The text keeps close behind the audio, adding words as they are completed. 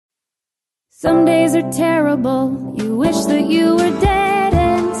Some days are terrible, you wish that you were dead.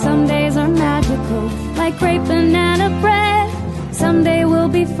 And some days are magical, like grape banana bread. Someday we'll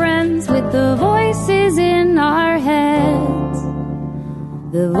be friends with the voices in our heads.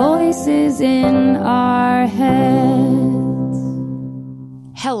 The voices in our heads.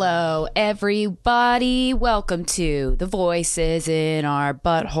 Hello, everybody. Welcome to the voices in our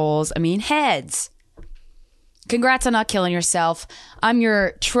buttholes. Heads. Congrats on not killing yourself. I'm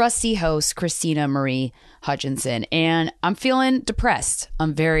your trusty host, Christina Marie Hutchinson, and I'm feeling depressed.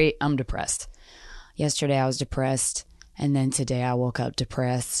 I'm depressed. Yesterday I was depressed, and then today I woke up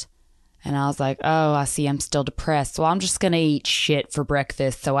depressed. And I was like, oh, I see I'm still depressed. Well, I'm just going to eat shit for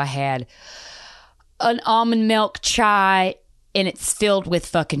breakfast. So I had an almond milk chai, and it's filled with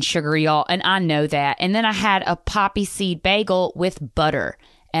fucking sugar, y'all. And I know that. And then I had a poppy seed bagel with butter.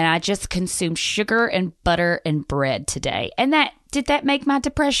 And I just consumed sugar and butter and bread today. And did that make my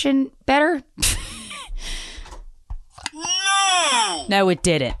depression better? No, it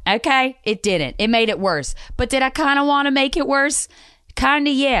didn't. Okay? It didn't. It made it worse. But did I kind of want to make it worse? Kind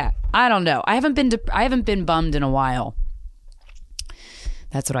of, yeah. I don't know. I haven't been bummed in a while.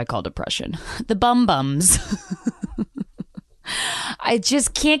 That's what I call depression. The bums. I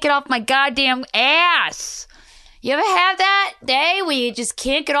just can't get off my goddamn ass. You ever have that day where you just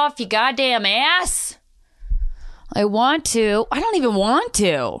can't get off your goddamn ass? I want to. I don't even want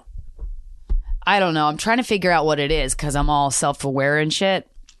to. I don't know. I'm trying to figure out what it is because I'm all self-aware and shit.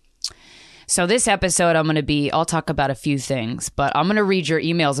 So this episode, I'll talk about a few things, but I'm going to read your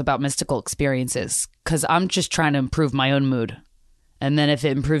emails about mystical experiences because I'm just trying to improve my own mood. And then if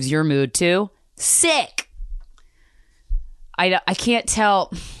it improves your mood too, sick. I can't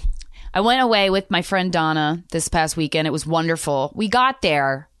tell. I went away with my friend Donna this past weekend. It was wonderful. We got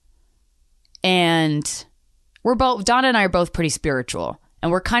there and Donna and I are both pretty spiritual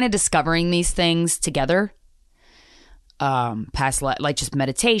and we're kind of discovering these things together. Like just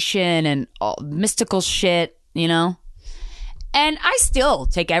meditation and all mystical shit, you know? And I still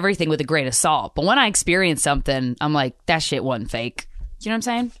take everything with a grain of salt. But when I experience something, I'm like, that shit wasn't fake. You know what I'm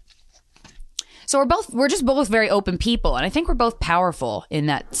saying? So we're just both very open people, and I think we're both powerful in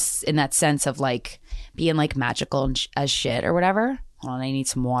that sense of like being like magical as shit or whatever. Hold on, I need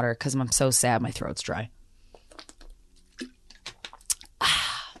some water because I'm so sad. My throat's dry.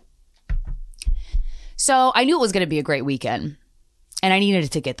 So I knew it was going to be a great weekend, and I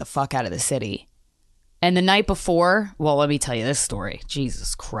needed to get the fuck out of the city. And the night before, well, let me tell you this story.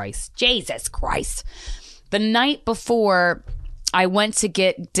 Jesus Christ. The night before, I went to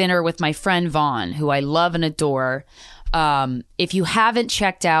get dinner with my friend Vaughn, who I love and adore. If you haven't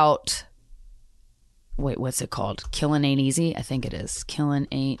checked out, wait, what's it called? Killin' Ain't Easy? I think it is. Killin'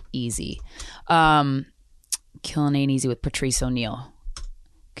 Ain't Easy. Killin' Ain't Easy with Patrice O'Neal.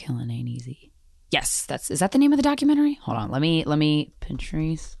 Killin' Ain't Easy. Yes, is that the name of the documentary? Hold on, let me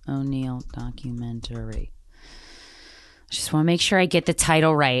Patrice O'Neal documentary. I just want to make sure I get the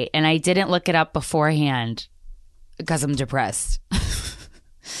title right, and I didn't look it up beforehand because I'm depressed.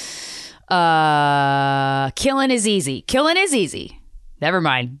 Killing is easy. Never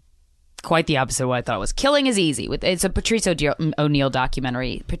mind. Quite the opposite of what I thought it was. Killing is easy. It's a Patrice O'Neal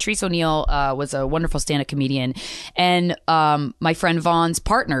documentary. Patrice O'Neal was a wonderful stand-up comedian, and my friend Vaughn's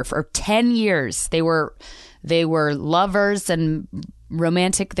partner for 10 years. They were lovers and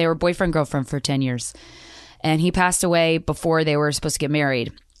romantic. They were boyfriend girlfriend for 10 years, and he passed away before they were supposed to get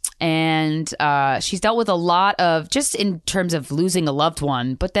married. And she's dealt with a lot of, just in terms of losing a loved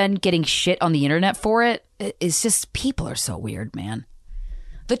one, but then getting shit on the internet for it. It's just, people are so weird, man.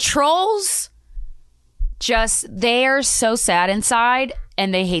 The trolls, they're so sad inside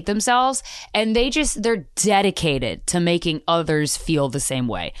and they hate themselves, and they're dedicated to making others feel the same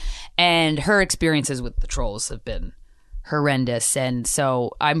way. And her experiences with the trolls have been horrendous. And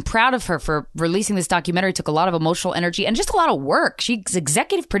so I'm proud of her for releasing this documentary. It took a lot of emotional energy and just a lot of work. She's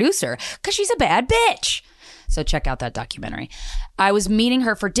executive producer because she's a bad bitch. So check out that documentary. I was meeting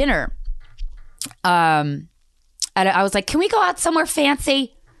her for dinner. And I was like, can we go out somewhere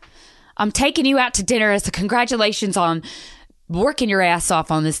fancy? I'm taking you out to dinner as a congratulations on working your ass off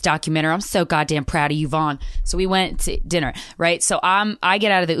on this documentary. I'm so goddamn proud of you, Vaughn. So we went to dinner, right? So I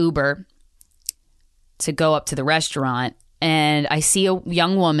get out of the Uber to go up to the restaurant, and I see a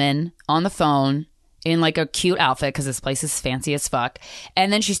young woman on the phone in like a cute outfit because this place is fancy as fuck.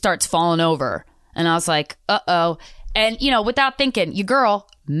 And then she starts falling over, and I was like, uh-oh. And, without thinking, your girl,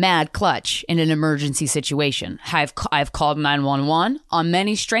 mad clutch in an emergency situation. I've called 911 on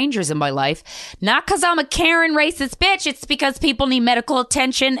many strangers in my life, not because I'm a Karen racist bitch. It's because people need medical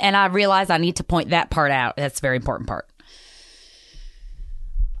attention, and I realize I need to point that part out. That's a very important part.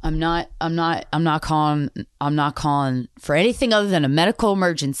 I'm not calling for anything other than a medical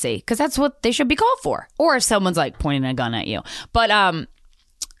emergency, because that's what they should be called for. Or if someone's like pointing a gun at you.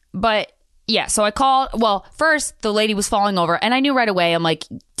 But yeah, so I called. Well, first the lady was falling over, and I knew right away. I'm like,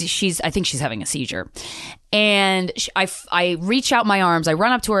 I think she's having a seizure. And I reach out my arms. I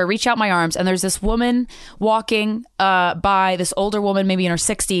run up to her, I reach out my arms, and there's this woman walking by, this older woman, maybe in her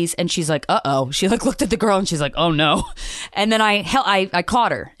 60s, and she's like, uh-oh. She like looked at the girl, and she's like, oh no. And then I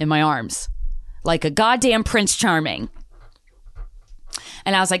caught her in my arms like a goddamn Prince Charming.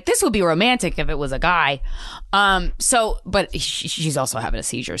 And I was like, this would be romantic if it was a guy. But she's also having a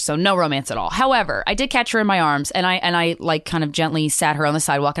seizure, so no romance at all. However, I did catch her in my arms, and I like kind of gently sat her on the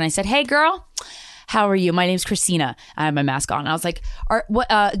sidewalk, and I said, hey girl, how are you? My name's Christina. I had my mask on. And I was like,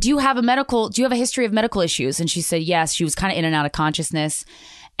 do you have a history of medical issues? And she said, yes. She was kind of in and out of consciousness.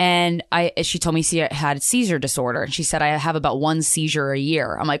 And she told me she had seizure disorder. And she said, I have about one seizure a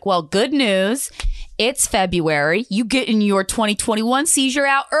year. I'm like, well, good news. It's February. You getting your 2021 seizure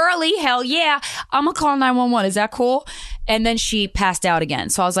out early. Hell yeah. I'm going to call 911. Is that cool? And then she passed out again.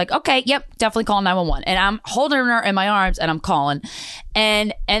 So I was like, okay, yep, definitely call 911. And I'm holding her in my arms and I'm calling.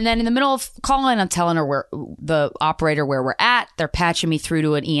 And then in the middle of calling, I'm telling her where the operator where we're at. They're patching me through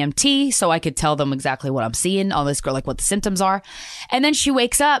to an EMT so I could tell them exactly what I'm seeing, all this girl, like what the symptoms are. And then she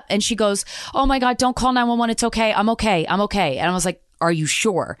wakes up and she goes, oh my God, don't call 911. It's okay. I'm okay. And I was like, are you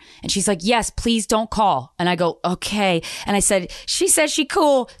sure? And she's like, yes, please don't call. And I go, okay. And I said, she says she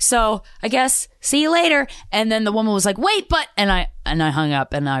cool. So I guess see you later. And then the woman was like, wait, but, and I hung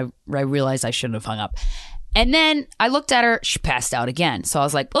up, and I realized I shouldn't have hung up. And then I looked at her, she passed out again. So I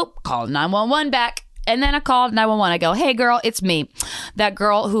was like, oh, call 911 back. And then I called 911. I go, hey girl, it's me. That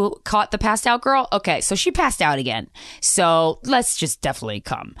girl who caught the passed out girl. Okay. So she passed out again. So let's just definitely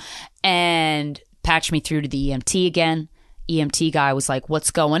come and patch me through to the EMT again. EMT guy was like,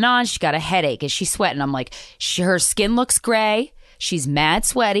 what's going on? She got a headache. Is she sweating? I'm like, her skin looks gray. She's mad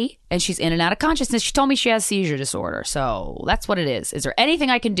sweaty, and she's in and out of consciousness. She told me she has seizure disorder. So that's what it is. Is there anything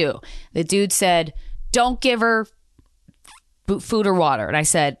I can do? The dude said, don't give her food or water. And I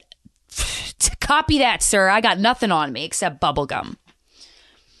said, copy that, sir. I got nothing on me except bubble gum.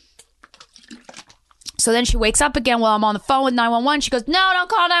 So then she wakes up again while I'm on the phone with 911. She goes, no, don't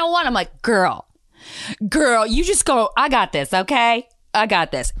call 911. I'm like, girl, you just go, I got this, okay? I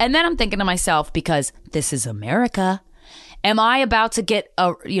got this. And then I'm thinking to myself, because this is America, am I about to get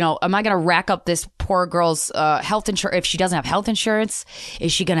am I going to rack up this poor girl's health insurance? If she doesn't have health insurance,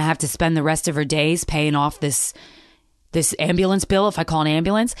 is she going to have to spend the rest of her days paying off this ambulance bill if I call an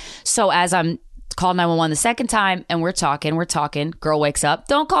ambulance? So as I'm called 911 the second time and we're talking, girl wakes up,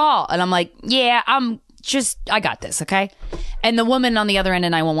 don't call. And I'm like, yeah, I got this, okay? And the woman on the other end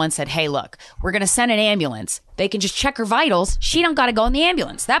of 911 said, hey, look, we're going to send an ambulance. They can just check her vitals. She don't got to go in the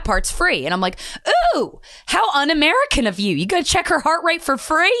ambulance. That part's free. And I'm like, ooh, how un-American of you. You going to check her heart rate for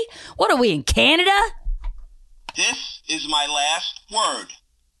free? What are we, in Canada? This is my last word.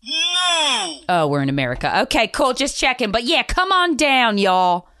 No! Oh, we're in America. Okay, cool, just checking. But yeah, come on down,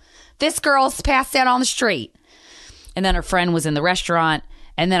 y'all. This girl's passed out on the street. And then her friend was in the restaurant.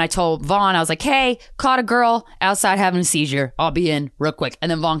 And then I told Vaughn, I was like, hey, caught a girl outside having a seizure. I'll be in real quick. And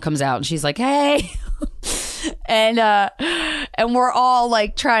then Vaughn comes out and she's like, hey. and we're all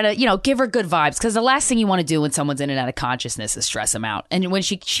like trying to, give her good vibes. Because the last thing you want to do when someone's in and out of consciousness is stress them out. And when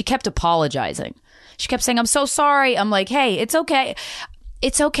she kept apologizing, she kept saying, I'm so sorry. I'm like, hey, it's okay.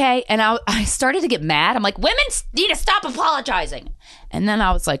 It's okay. And I started to get mad. I'm like, women need to stop apologizing. And then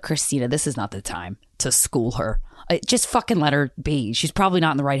I was like, Christina, this is not the time to school her. Just fucking let her be. She's probably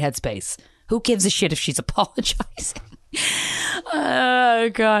not in the right headspace. Who gives a shit if she's apologizing? Oh,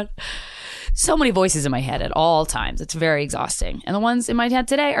 God. So many voices in my head at all times. It's very exhausting. And the ones in my head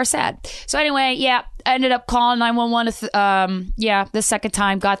today are sad. So anyway, yeah, I ended up calling 911. The second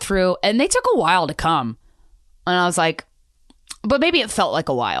time, got through. And they took a while to come. And I was like, but maybe it felt like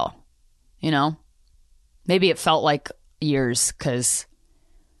a while, Maybe it felt like years because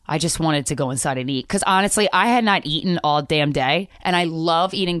I just wanted to go inside and eat. Because honestly, I had not eaten all damn day. And I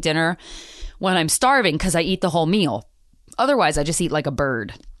love eating dinner when I'm starving because I eat the whole meal. Otherwise, I just eat like a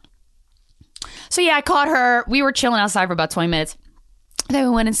bird. So yeah, I caught her. We were chilling outside for about 20 minutes. Then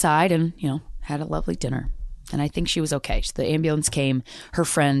we went inside and, had a lovely dinner. And I think she was okay. The ambulance came. Her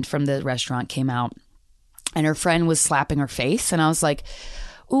friend from the restaurant came out. And her friend was slapping her face. And I was like,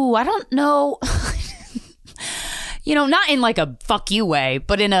 ooh, I don't know. Not in like a fuck you way,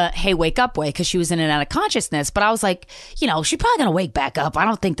 but in a, hey, wake up way, because she was in and out of consciousness. But I was like, she's probably going to wake back up. I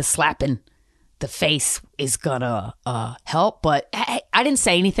don't think the slapping the face is going to help. But I didn't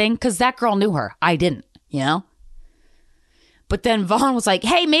say anything because that girl knew her. I didn't, But But then Vaughn was like,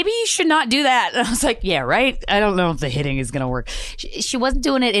 hey, maybe you should not do that. And I was like, yeah, right? I don't know if the hitting is going to work. She wasn't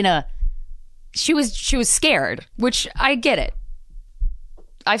doing it in a... She was scared, which I get it.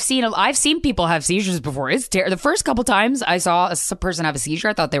 I've seen people have seizures before. It's the first couple times I saw a person have a seizure,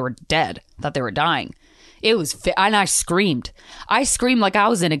 I thought they were dead. I thought they were dying. It was... And I screamed. I screamed like I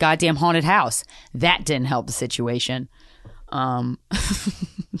was in a goddamn haunted house. That didn't help the situation.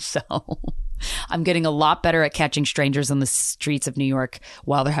 So... I'm getting a lot better at catching strangers on the streets of New York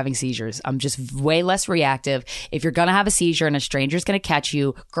while they're having seizures. I'm just way less reactive. If you're going to have a seizure and a stranger's going to catch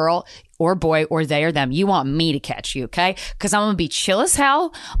you, girl or boy or they or them, you want me to catch you, okay? Because I'm going to be chill as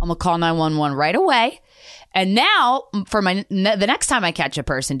hell. I'm going to call 911 right away. And now, for the next time I catch a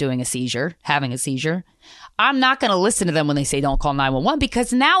person having a seizure, I'm not going to listen to them when they say don't call 911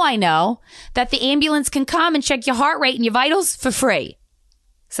 because now I know that the ambulance can come and check your heart rate and your vitals for free.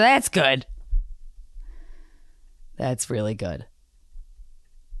 So that's good. That's really good.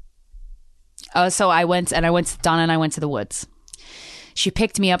 So I went to Donna and I went to the woods. She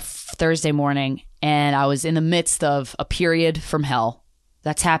picked me up Thursday morning and I was in the midst of a period from hell.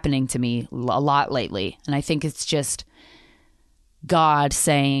 That's happening to me a lot lately. And I think it's just God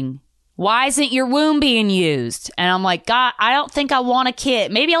saying, why isn't your womb being used? And I'm like, God, I don't think I want a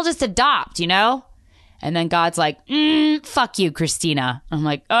kid. Maybe I'll just adopt, you know? And then God's like, fuck you, Christina. I'm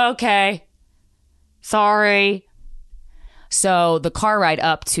like, okay, sorry. So the car ride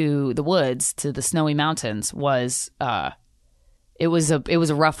up to the woods, to the snowy mountains, was it was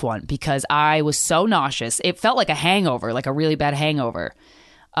a rough one because I was so nauseous. It felt like a hangover, like a really bad hangover.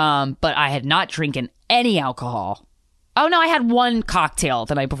 But I had not drinking any alcohol. Oh no, I had one cocktail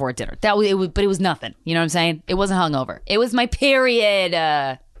the night before dinner. But it was nothing. You know what I'm saying? It wasn't hungover. It was my period.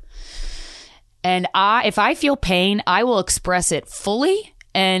 And if I feel pain, I will express it fully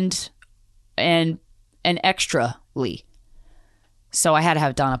and extrally. So I had to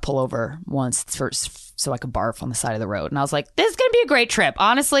have Donna pull over once first so I could barf on the side of the road. And I was like, this is going to be a great trip.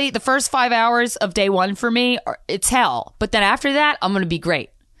 Honestly, the first 5 hours of day one for me, it's hell. But then after that, I'm going to be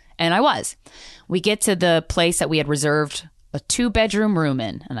great. And I was. We get to the place that we had reserved a 2-bedroom room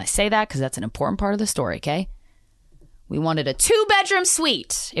in. And I say that because that's an important part of the story, okay? We wanted a 2-bedroom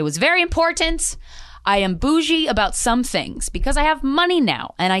suite. It was very important. I am bougie about some things because I have money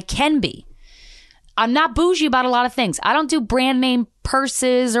now and I can be. I'm not bougie about a lot of things. I don't do brand name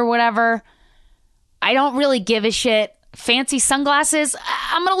purses or whatever. I don't really give a shit. Fancy sunglasses,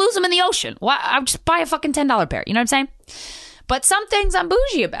 I'm going to lose them in the ocean. Why? I'll just buy a fucking $10 pair. You know what I'm saying? But some things I'm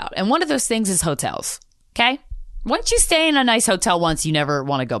bougie about. And one of those things is hotels. Okay? Once you stay in a nice hotel once, you never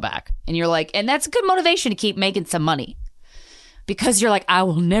want to go back. And you're like, and that's a good motivation to keep making some money. Because you're like, I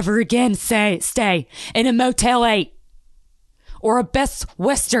will never again stay in a Motel 8. Or a Best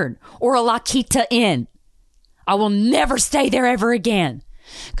Western, or a La Quinta Inn. I will never stay there ever again.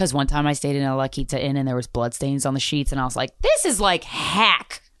 Because one time I stayed in a La Quinta Inn and there was bloodstains on the sheets. And I was like, this is like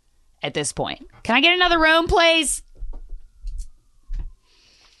hack at this point. Can I get another room, please?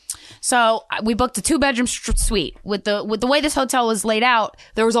 So we booked a 2-bedroom suite. With the way this hotel was laid out,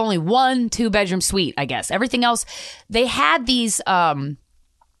 there was only one 2-bedroom suite, I guess. Everything else, they had these, the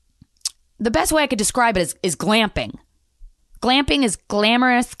best way I could describe it is glamping. Glamping is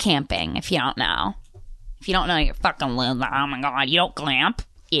glamorous camping, if you don't know. If you don't know, you're fucking loser. Oh my God, you don't glamp,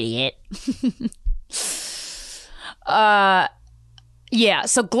 idiot. Yeah,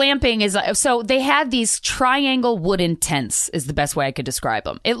 so glamping is... So they had these triangle wooden tents, is the best way I could describe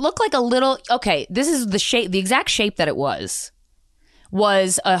them. It looked like a little... Okay, this is the shape, the exact shape that it was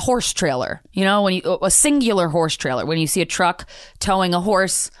a horse trailer. You know, a singular horse trailer. When you see a truck towing a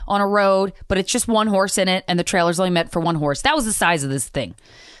horse on a road, but it's just one horse in it, and the trailer's only meant for one horse. That was the size of this thing,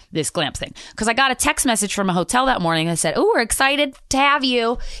 this glamp thing. Because I got a text message from a hotel that morning that said, "Oh, we're excited to have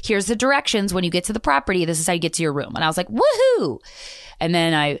you. Here's the directions when you get to the property. This is how you get to your room." And I was like, woohoo! And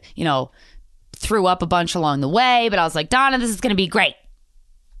then I, threw up a bunch along the way, but I was like, Donna, this is going to be great.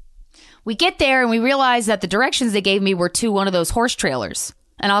 We get there and we realize that the directions they gave me were to one of those horse trailers.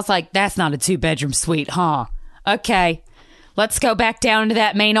 And I was like, that's not a 2-bedroom suite, huh? Okay, let's go back down to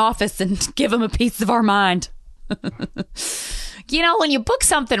that main office and give them a piece of our mind. When you book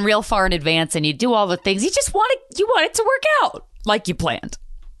something real far in advance and you do all the things, you want it to work out like you planned.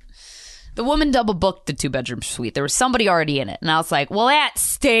 The woman double booked the 2-bedroom suite. There was somebody already in it. And I was like, well, that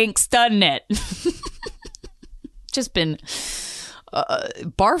stinks, doesn't it? Just been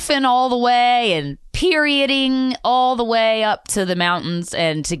barfing all the way and perioding all the way up to the mountains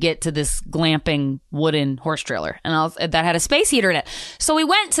and to get to this glamping wooden horse trailer. And that had a space heater in it. So we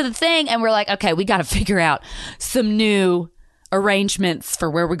went to the thing and we're like, okay, we got to figure out some new arrangements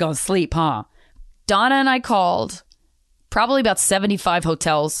for where we're going to sleep, huh? Donna and I called Probably about 75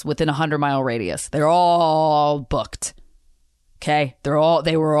 hotels within a 100-mile radius. They're all booked. Okay? They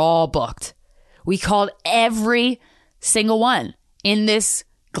were all booked. We called every single one in this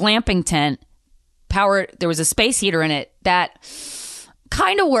glamping tent. There was a space heater in it that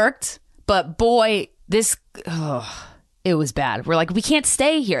kind of worked, but boy, it was bad. We're like, we can't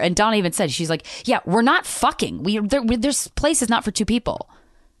stay here. And Donna even said, she's like, yeah, we're not fucking. This place is not for two people.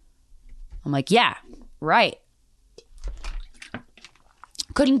 I'm like, yeah, right.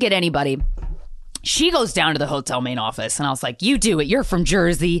 Couldn't get anybody. She goes down to the hotel main office, and I was like, you do it. You're from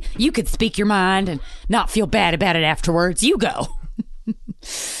Jersey. You could speak your mind and not feel bad about it afterwards. You go.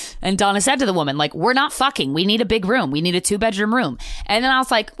 And Donna said to the woman, like, we're not fucking. We need a big room. We need a 2-bedroom room. And then I was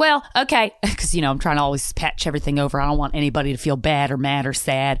like, well, okay. Because, I'm trying to always patch everything over. I don't want anybody to feel bad or mad or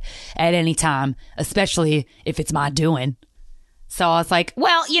sad at any time, especially if it's my doing. So I was like,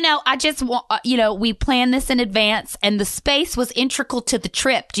 well, I just want, we planned this in advance and the space was integral to the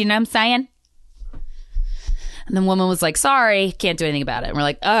trip. Do you know what I'm saying? And the woman was like, sorry, can't do anything about it. And we're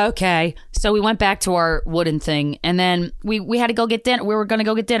like, oh, okay. So we went back to our wooden thing and then we had to go get dinner. We were going to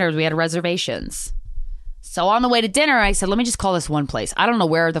go get dinner. We had reservations. So on the way to dinner, I said, let me just call this one place. I don't know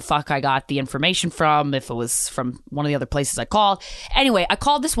where the fuck I got the information from, if it was from one of the other places I called. Anyway, I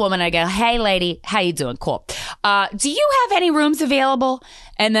called this woman. I go, hey, lady, how you doing? Cool. Do you have any rooms available?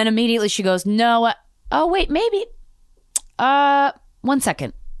 And then immediately she goes, no. Oh, wait, maybe. 1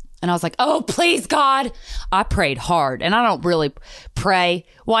 second. And I was like, oh, please, God. I prayed hard. And I don't really pray.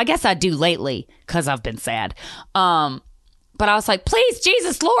 Well, I guess I do lately because I've been sad. But I was like, please,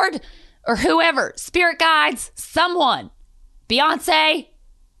 Jesus, Lord, or whoever, spirit guides, someone, Beyonce,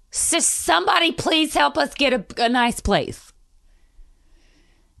 somebody please help us get a nice place.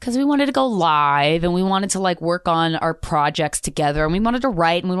 Because we wanted to go live and we wanted to like work on our projects together and we wanted to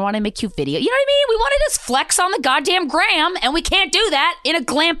write and we wanted to make cute video. You know what I mean? We wanted to flex on the goddamn gram and we can't do that in a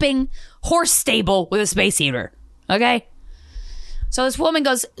glamping horse stable with a space heater. Okay? So this woman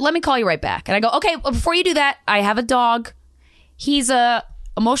goes, let me call you right back. And I go, okay, well, before you do that, I have a dog. He's a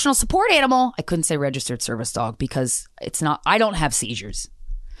emotional support animal. I couldn't say registered service dog because I don't have seizures.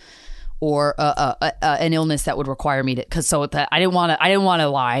 Or an illness that would require me to, I didn't want to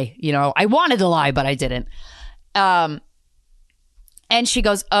lie, I wanted to lie, but I didn't. And she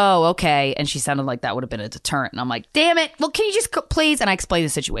goes, oh, okay. And she sounded like that would have been a deterrent. And I'm like, damn it. Well, can you just please? And I explained the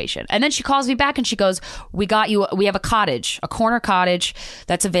situation. And then she calls me back and she goes, we have a cottage, a corner cottage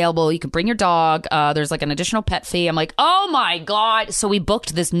that's available. You can bring your dog. There's like an additional pet fee. I'm like, oh my God. So we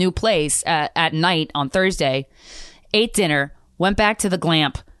booked this new place at night on Thursday, ate dinner, went back to the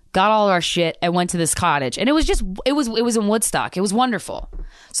glamp, got all our shit and went to this cottage. And it was in Woodstock. It was wonderful.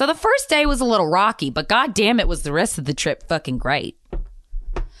 So the first day was a little rocky, but goddamn, it was the rest of the trip fucking great.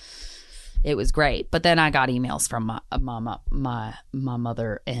 It was great. But then I got emails from my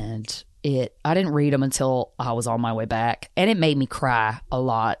mother and I didn't read them until I was on my way back. And it made me cry a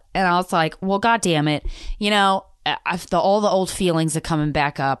lot. And I was like, well, goddamn it. All the old feelings are coming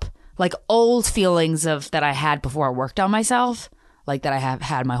back up. Like old feelings that I had before I worked on myself. Like that I have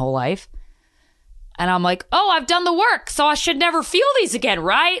had my whole life. And I'm like, oh, I've done the work, so I should never feel these again,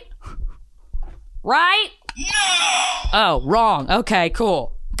 right? Right? No! Oh, wrong. Okay,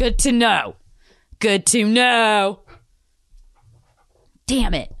 cool. Good to know. Good to know.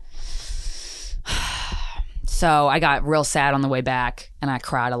 Damn it. So I got real sad on the way back and I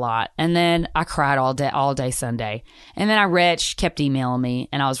cried a lot. And then I cried all day Sunday. And then she kept emailing me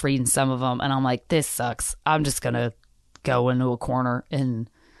and I was reading some of them and I'm like, this sucks. I'm just going to go into a corner and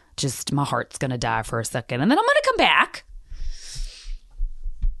just my heart's gonna die for a second and then I'm gonna come back.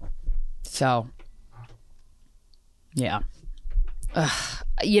 So yeah,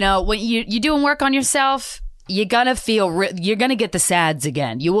 when you're doing work on yourself, you're gonna you're gonna get the sads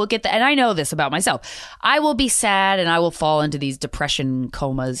again. You will get and I know this about myself. I will be sad and I will fall into these depression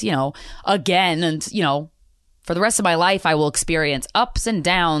comas, again, and for the rest of my life, I will experience ups and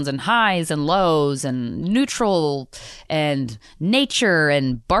downs and highs and lows and neutral and nature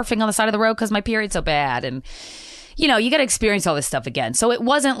and barfing on the side of the road because my period's so bad. And, you got to experience all this stuff again. So it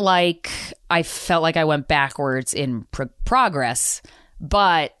wasn't like I felt like I went backwards in progress,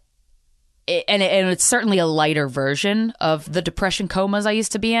 but it's certainly a lighter version of the depression comas I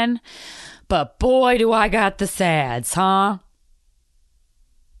used to be in. But boy, do I got the sads, huh?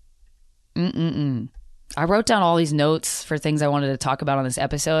 I wrote down all these notes for things I wanted to talk about on this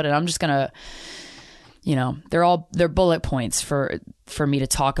episode, and I'm just gonna, they're bullet points for me to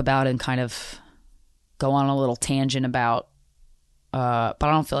talk about and kind of go on a little tangent about. But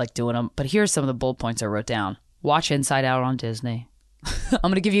I don't feel like doing them. But here's some of the bullet points I wrote down. Watch Inside Out on Disney. I'm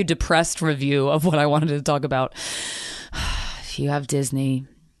gonna give you a depressed review of what I wanted to talk about. you have Disney,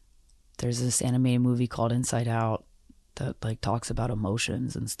 there's this animated movie called Inside Out that like talks about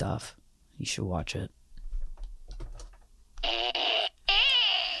emotions and stuff. You should watch it.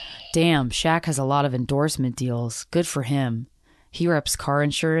 Damn, Shaq has a lot of endorsement deals. Good for him. He reps car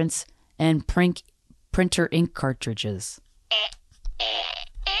insurance and printer ink cartridges.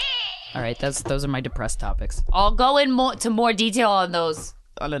 All right, those are my depressed topics. I'll go into more detail on those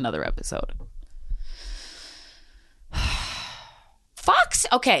on another episode. Fox,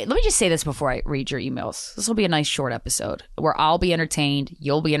 okay, let me just say this before I read your emails. This will be a nice short episode where I'll be entertained,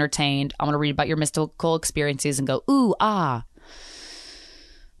 you'll be entertained. I'm going to read about your mystical experiences and go, ooh, ah.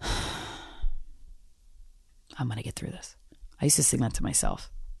 I'm going to get through this. I used to sing that to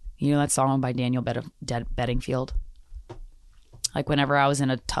myself. You know that song by Daniel Bedingfield? Like whenever I was in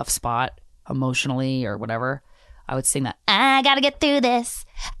a tough spot emotionally or whatever, I would sing that. I gotta get through this.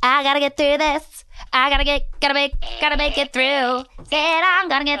 I gotta get through this. I gotta make it through. Said I'm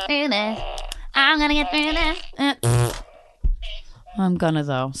gonna get through this. I'm gonna get through this. I'm gonna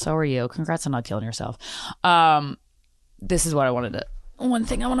though. So are you. Congrats on not killing yourself. This is what I wanted to. One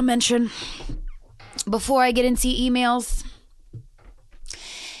thing I want to mention before I get into emails.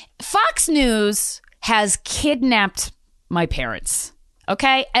 Fox News has kidnapped my parents.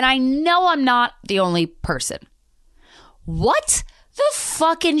 Okay? And I know I'm not the only person. What the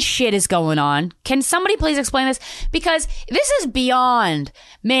fucking shit is going on? Can somebody please explain this? Because this is beyond,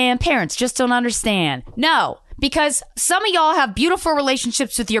 man, parents just don't understand. No, because some of y'all have beautiful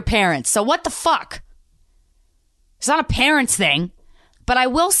relationships with your parents. So what the fuck? It's not a parents thing. But I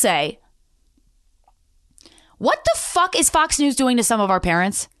will say, what the fuck is Fox News doing to some of our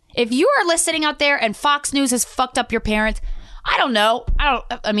parents? If you are listening out there and Fox News has fucked up your parents, I don't know.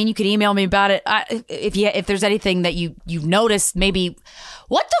 I mean, you could email me about it. If there's anything that you've noticed, maybe.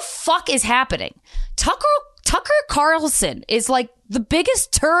 What the fuck is happening? Tucker Carlson is like the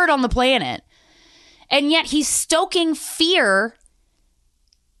biggest turd on the planet. And yet he's stoking fear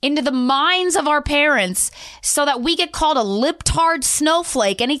into the minds of our parents so that we get called a libtard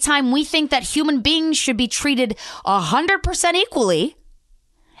snowflake anytime we think that human beings should be treated 100% equally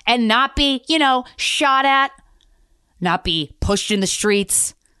and not be, shot at, not be pushed in the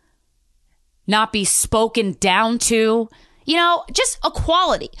streets, not be spoken down to, just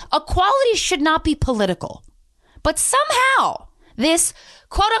equality. Equality should not be political. But somehow this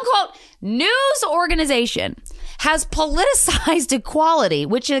quote unquote news organization has politicized equality,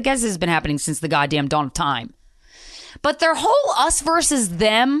 which I guess has been happening since the goddamn dawn of time. But their whole us versus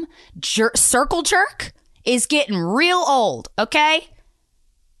them circle jerk is getting real old, okay?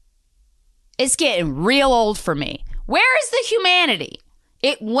 It's getting real old for me. Where is the humanity?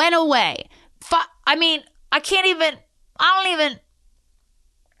 It went away. I don't even.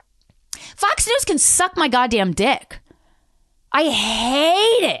 Fox News can suck my goddamn dick. I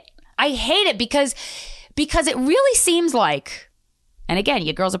hate it because it really seems like, and again,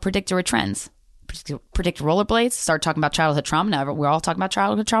 you girls are predictor of trends. Predict rollerblades, start talking about childhood trauma. Now we're all talking about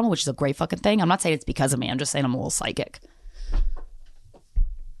childhood trauma, which is a great fucking thing. I'm not saying it's because of me. I'm just saying I'm a little psychic.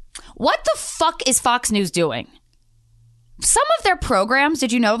 What the fuck is Fox News doing? Some of their programs,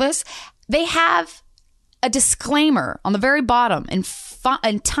 did you know this? They have a disclaimer on the very bottom in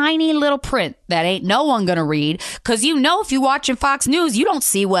tiny little print that ain't no one gonna read, because if you're watching Fox News, you don't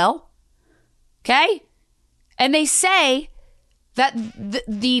see well. Okay? And they say that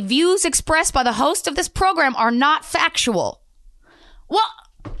the views expressed by the host of this program are not factual. Well,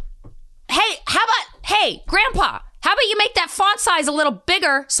 hey, Grandpa, how about you make that font size a little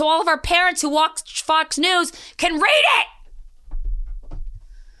bigger so all of our parents who watch Fox News can read it?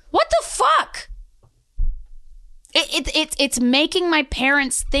 What the fuck? It's making my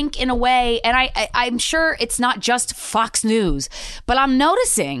parents think in a way, and I'm sure it's not just Fox News, but I'm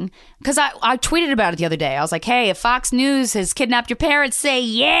noticing, because I tweeted about it the other day. I was like, hey, if Fox News has kidnapped your parents, say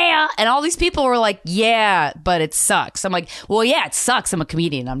yeah. And all these people were like, yeah, but it sucks. I'm like, well, yeah, it sucks. I'm a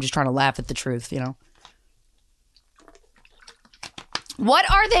comedian. I'm just trying to laugh at the truth, What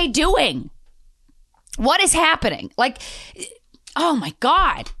are they doing? What is happening? Like, oh my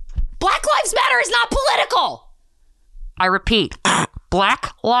God. Black Lives Matter is not political. I repeat,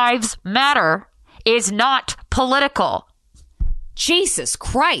 Black Lives Matter is not political. Jesus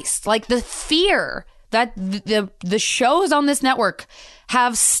Christ. Like the fear that the shows on this network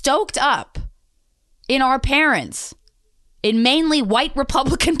have stoked up in our parents, in mainly white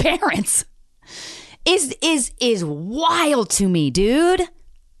Republican parents, is wild to me, dude.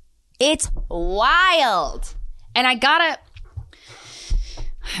 It's wild. And I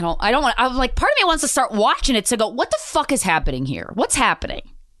don't want, I'm like, part of me wants to start watching it to go, what the fuck is happening here? What's happening?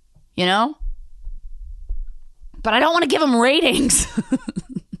 But I don't want to give them ratings.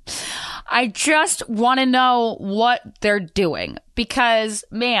 I just want to know what they're doing because,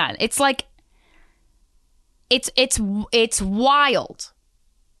 man, it's like it's wild.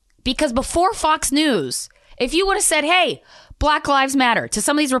 Because before Fox News, if you would have said, "Hey, Black Lives Matter" to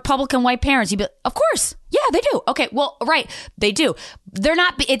some of these Republican white parents, you'd be like, "Of course, yeah, they do." Okay, well, right, they do. We're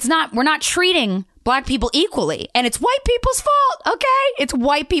not treating Black people equally, and it's white people's fault. Okay, it's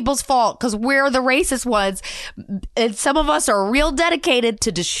white people's fault because we're the racist ones, and some of us are real dedicated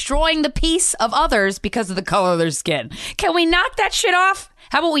to destroying the peace of others because of the color of their skin. Can we knock that shit off?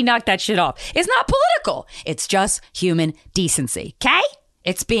 How about we knock that shit off? It's not political. It's just human decency. Okay,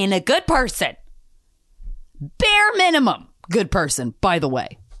 it's being a good person. Bare minimum good person, by the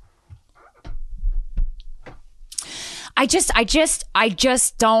way. I just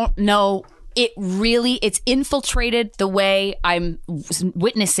don't know. It's infiltrated the way I'm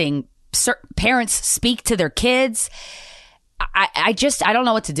witnessing parents speak to their kids. I don't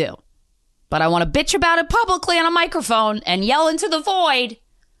know what to do, but I want to bitch about it publicly on a microphone and yell into the void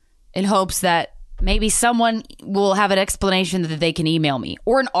in hopes that maybe someone will have an explanation that they can email me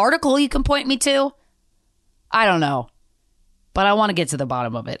or an article you can point me to. I don't know, but I want to get to the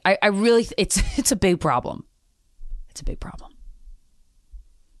bottom of it. I really, it's a big problem. It's a big problem.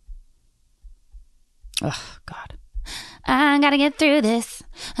 Oh, God. I gotta get through this.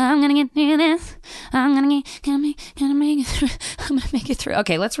 I'm gonna get through this. I'm gonna make it through. I'm gonna make it through.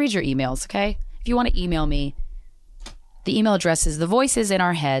 Okay, let's read your emails, okay? If you want to email me, the email address is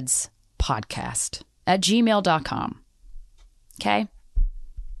thevoicesinOurheadspodcast@gmail.com. Okay?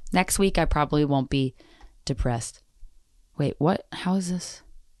 Next week, I probably won't be depressed. Wait, what? How is this?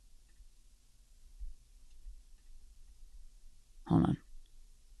 Hold on.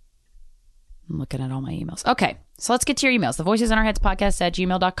 I'm looking at all my emails. Okay, so let's get to your emails. The Voices in Our Heads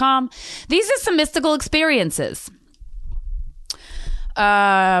podcast@gmail.com. These are some mystical experiences.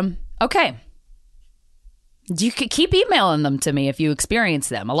 Okay. You could keep emailing them to me if you experience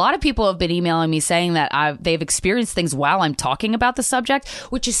them. A lot of people have been emailing me saying that they've experienced things while I'm talking about the subject,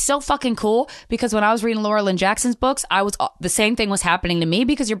 which is so fucking cool because when I was reading Laura Lynn Jackson's books, the same thing was happening to me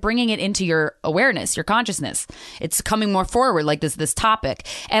because you're bringing it into your awareness, your consciousness. It's coming more forward like this topic.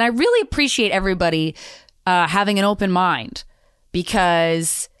 And I really appreciate everybody having an open mind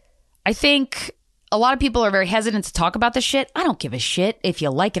because I think a lot of people are very hesitant to talk about this shit. I don't give a shit if you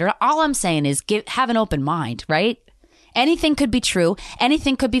like it or not. All I'm saying is have an open mind, right? Anything could be true.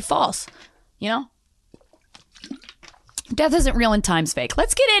 Anything could be false. You know? Death isn't real and time's fake.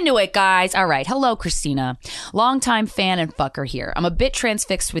 Let's get into it, guys. All right. Hello, Christina. Longtime fan and fucker here. I'm a bit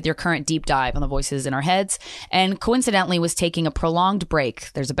transfixed with your current deep dive on the Voices in Our Heads and coincidentally was taking a prolonged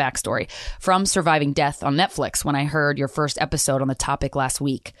break, there's a backstory, from Surviving Death on Netflix when I heard your first episode on the topic last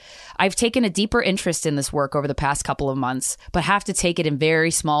week. I've taken a deeper interest in this work over the past couple of months, but have to take it in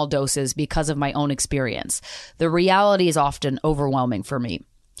very small doses because of my own experience. The reality is often overwhelming for me.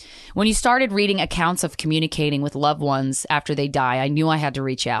 When you started reading accounts of communicating with loved ones after they die, I knew I had to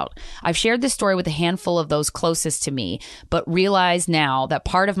reach out. I've shared this story with a handful of those closest to me, but realize now that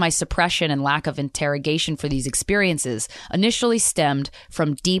part of my suppression and lack of interrogation for these experiences initially stemmed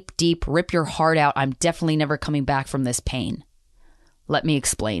from deep, rip your heart out, I'm definitely never coming back from this pain. Let me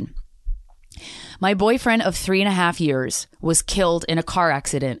explain. My boyfriend of 3.5 years was killed in a car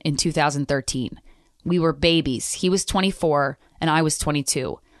accident in 2013. We were babies. He was 24 and I was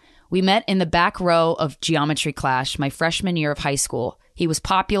 22. We met in the back row of geometry class my freshman year of high school. He was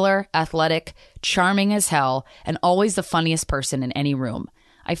popular, athletic, charming as hell, and always the funniest person in any room.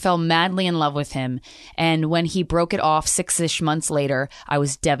 I fell madly in love with him, and when he broke it off 6-ish months later, I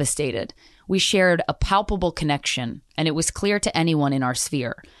was devastated. We shared a palpable connection, and it was clear to anyone in our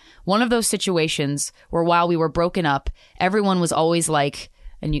sphere. One of those situations where while we were broken up, everyone was always like,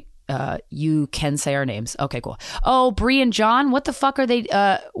 and you can say our names. Okay, cool. Oh, Bree and John, what the fuck are they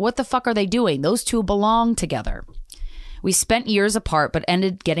doing? Those two belong together. We spent years apart, but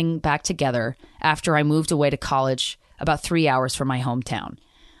ended getting back together after I moved away to college about 3 hours from my hometown.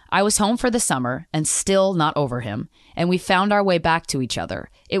 I was home for the summer and still not over him, and we found our way back to each other.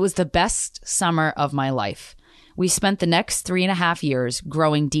 It was the best summer of my life. We spent the next 3.5 years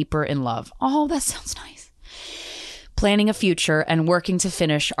growing deeper in love. Oh, that sounds nice. Planning a future and working to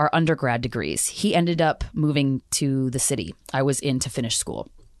finish our undergrad degrees. He ended up moving to the city I was in to finish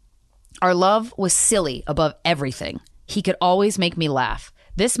school. Our love was silly above everything. He could always make me laugh.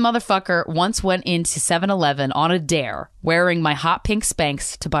 This motherfucker once went into 7-Eleven on a dare, wearing my hot pink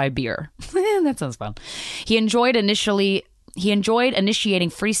Spanx to buy beer. That sounds fun. He enjoyed initiating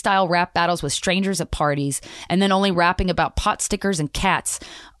freestyle rap battles with strangers at parties and then only rapping about pot stickers and cats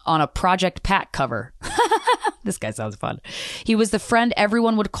on a Project Pat cover. This guy sounds fun. He was the friend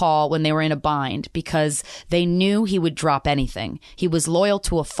everyone would call when they were in a bind because they knew he would drop anything. He was loyal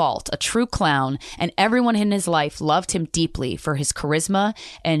to a fault, a true clown, and everyone in his life loved him deeply for his charisma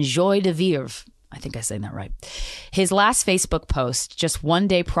and joie de vivre. I think I'm saying that right. His last Facebook post, just one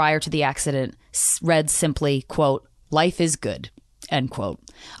day prior to the accident, read simply, quote, "Life is good." End quote.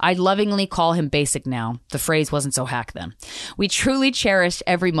 I lovingly call him Basic now. The phrase wasn't so hack then. We truly cherished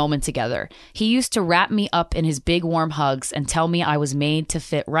every moment together. He used to wrap me up in his big warm hugs and tell me I was made to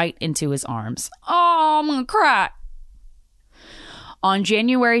fit right into his arms. Oh, I'm gonna cry. On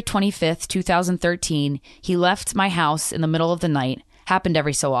January 25th, 2013, he left my house in the middle of the night. Happened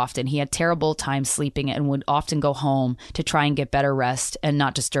every so often. He had terrible time sleeping and would often go home to try and get better rest and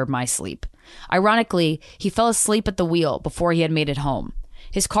not disturb my sleep. Ironically, he fell asleep at the wheel before he had made it home.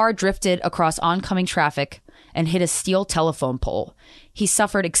 His car drifted across oncoming traffic and hit a steel telephone pole. He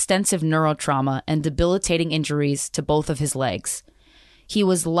suffered extensive neurotrauma and debilitating injuries to both of his legs. He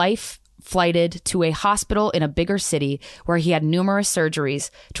was life-flighted to a hospital in a bigger city where he had numerous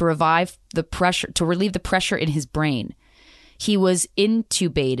surgeries to relieve the pressure in his brain. He was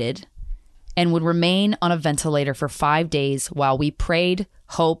intubated and would remain on a ventilator for 5 days while we prayed,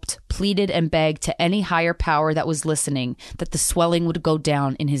 hoped, pleaded, and begged to any higher power that was listening that the swelling would go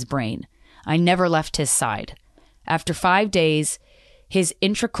down in his brain. I never left his side. After 5 days, his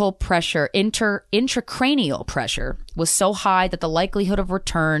intracranial pressure was so high that the likelihood of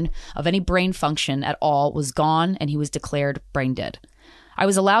return of any brain function at all was gone, and he was declared brain dead. I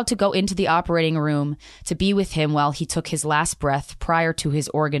was allowed to go into the operating room to be with him while he took his last breath prior to his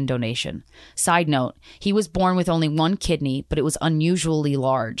organ donation. Side note, he was born with only one kidney, but it was unusually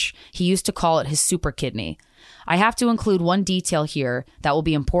large. He used to call it his super kidney. I have to include one detail here that will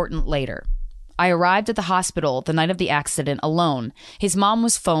be important later. I arrived at the hospital the night of the accident alone. His mom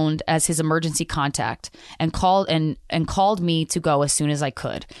was phoned as his emergency contact and called me to go as soon as I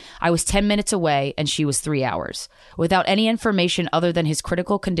could. I was 10 minutes away and she was 3 hours. Without any information other than his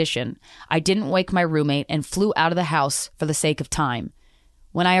critical condition, I didn't wake my roommate and flew out of the house for the sake of time.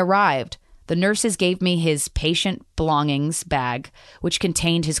 When I arrived, the nurses gave me his patient belongings bag, which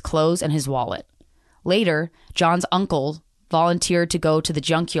contained his clothes and his wallet. Later, John's uncle volunteered to go to the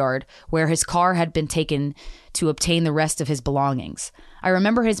junkyard where his car had been taken to obtain the rest of his belongings. I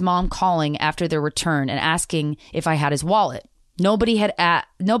remember his mom calling after their return and asking if I had his wallet. Nobody had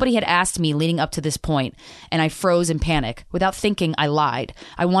asked me leading up to this point, and I froze in panic. Without thinking, I lied.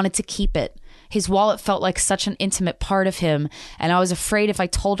 I wanted to keep it. His wallet felt like such an intimate part of him, and I was afraid if I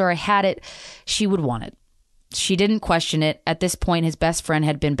told her I had it, she would want it. She didn't question it. At this point, his best friend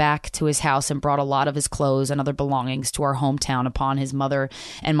had been back to his house and brought a lot of his clothes and other belongings to our hometown upon his mother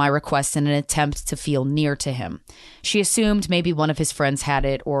and my request in an attempt to feel near to him. She assumed maybe one of his friends had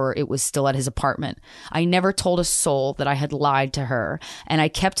it or it was still at his apartment. I never told a soul that I had lied to her, and I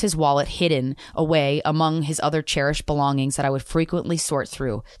kept his wallet hidden away among his other cherished belongings that I would frequently sort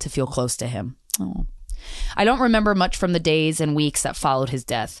through to feel close to him. Oh. I don't remember much from the days and weeks that followed his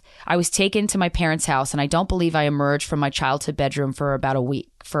death. I was taken to my parents' house, and I don't believe I emerged from my childhood bedroom for about a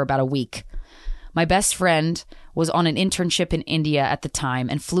week. My best friend was on an internship in India at the time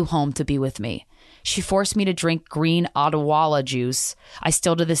and flew home to be with me. She forced me to drink green Adawala juice. I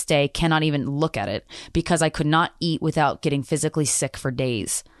still to this day cannot even look at it because I could not eat without getting physically sick for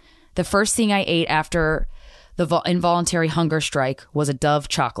days. The first thing I ate after the involuntary hunger strike was a Dove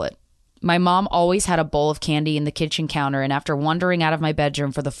chocolate. My mom always had a bowl of candy in the kitchen counter, and after wandering out of my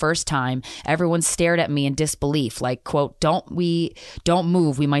bedroom for the first time, everyone stared at me in disbelief, like, quote, don't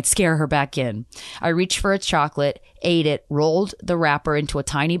move, we might scare her back in. I reached for a chocolate, ate it, rolled the wrapper into a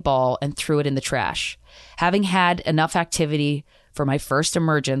tiny ball, and threw it in the trash. Having had enough activity for my first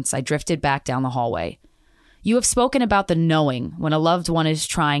emergence, I drifted back down the hallway. You have spoken about the knowing when a loved one is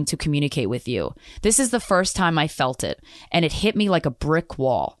trying to communicate with you. This is the first time I felt it, and it hit me like a brick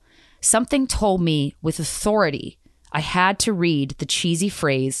wall. Something told me with authority I had to read the cheesy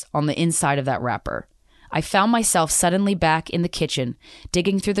phrase on the inside of that wrapper. I found myself suddenly back in the kitchen,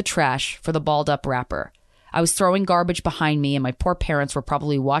 digging through the trash for the balled up wrapper. I was throwing garbage behind me, and my poor parents were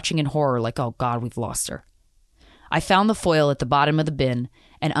probably watching in horror like, oh God, we've lost her. I found the foil at the bottom of the bin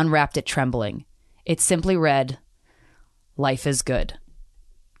and unwrapped it trembling. It simply read, "Life is good."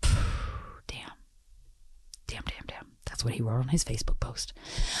 Damn. That's what he wrote on his Facebook post.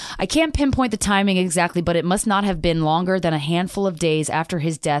 I can't pinpoint the timing exactly, but it must not have been longer than a handful of days after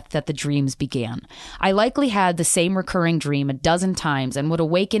his death that the dreams began. I likely had the same recurring dream a dozen times and would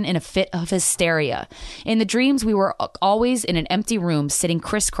awaken in a fit of hysteria. In the dreams, we were always in an empty room, sitting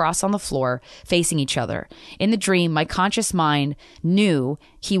crisscross on the floor, facing each other. In the dream, my conscious mind knew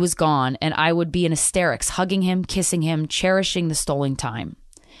he was gone, and I would be in hysterics, hugging him, kissing him, cherishing the stolen time.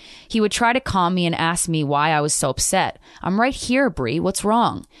 He would try to calm me and ask me why I was so upset. I'm right here, Bree. What's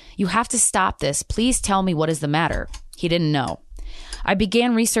wrong? You have to stop this. Please tell me what is the matter. He didn't know. I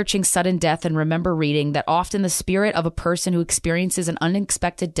began researching sudden death and remember reading that often the spirit of a person who experiences an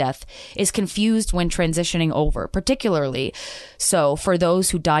unexpected death is confused when transitioning over, particularly so for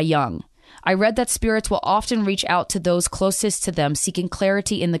those who die young. I read that spirits will often reach out to those closest to them, seeking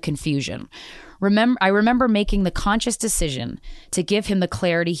clarity in the confusion. I remember making the conscious decision to give him the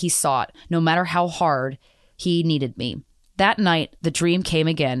clarity he sought, no matter how hard he needed me. That night, the dream came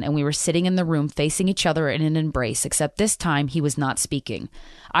again, and we were sitting in the room facing each other in an embrace, except this time he was not speaking.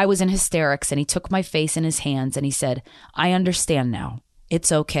 I was in hysterics, and he took my face in his hands, and he said, I understand now.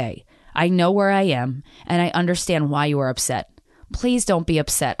 It's okay. I know where I am, and I understand why you are upset. Please don't be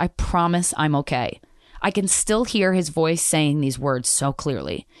upset. I promise I'm okay. I can still hear his voice saying these words so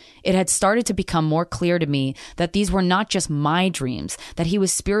clearly. It had started to become more clear to me that these were not just my dreams, that he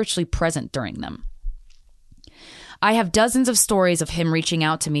was spiritually present during them. I have dozens of stories of him reaching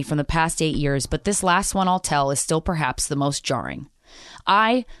out to me from the past 8 years, but this last one I'll tell is still perhaps the most jarring.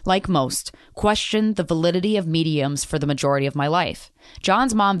 I, like most, questioned the validity of mediums for the majority of my life.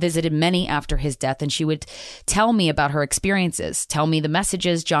 John's mom visited many after his death, and she would tell me about her experiences, tell me the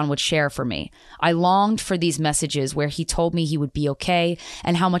messages John would share for me. I longed for these messages where he told me he would be okay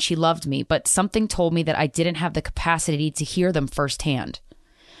and how much he loved me, but something told me that I didn't have the capacity to hear them firsthand.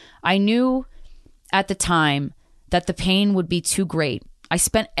 I knew at the time that the pain would be too great. I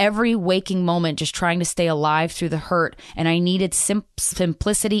spent every waking moment just trying to stay alive through the hurt, and I needed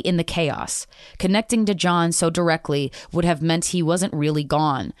simplicity in the chaos. Connecting to John so directly would have meant he wasn't really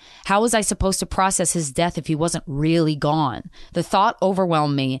gone. How was I supposed to process his death if he wasn't really gone? The thought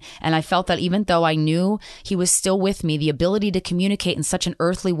overwhelmed me, and I felt that even though I knew he was still with me, the ability to communicate in such an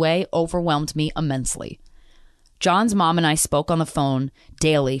earthly way overwhelmed me immensely. John's mom and I spoke on the phone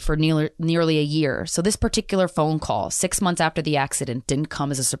daily for nearly a year, so this particular phone call, 6 months after the accident, didn't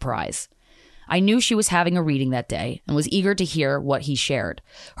come as a surprise. I knew she was having a reading that day and was eager to hear what he shared.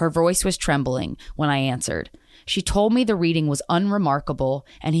 Her voice was trembling when I answered. She told me the reading was unremarkable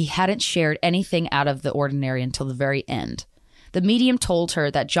and he hadn't shared anything out of the ordinary until the very end. The medium told her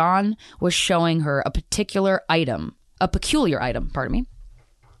that John was showing her a peculiar item.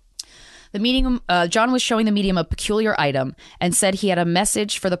 John was showing the medium a peculiar item and said he had a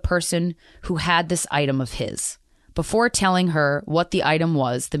message for the person who had this item of his. Before telling her what the item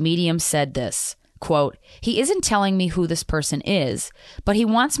was, the medium said this, quote, he isn't telling me who this person is, but he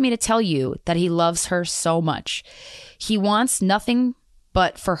wants me to tell you that he loves her so much. He wants nothing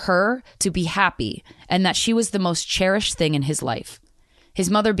but for her to be happy and that she was the most cherished thing in his life. His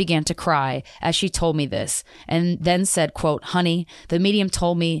mother began to cry as she told me this and then said, quote, honey, the medium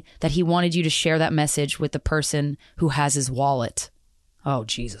told me that he wanted you to share that message with the person who has his wallet. Oh,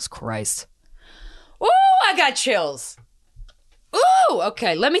 Jesus Christ. Ooh, I got chills. Ooh,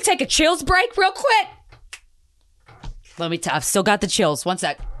 okay. Let me take a chills break real quick. I've still got the chills. One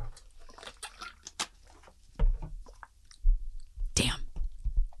sec. Damn.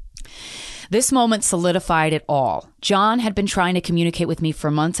 This moment solidified it all. John had been trying to communicate with me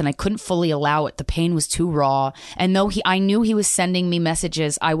for months and I couldn't fully allow it. The pain was too raw. And though I knew he was sending me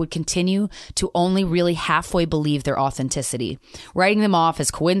messages, I would continue to only really halfway believe their authenticity, writing them off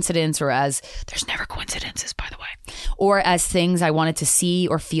as coincidence or as, there's never coincidences, by the way, or as things I wanted to see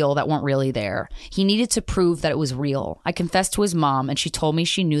or feel that weren't really there. He needed to prove that it was real. I confessed to his mom and she told me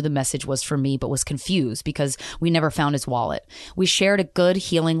she knew the message was for me, but was confused because we never found his wallet. We shared a good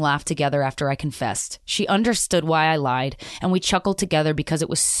healing laugh together after I confessed. She understood why I lied, and we chuckled together because it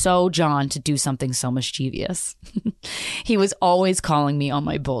was so John to do something so mischievous. He was always calling me on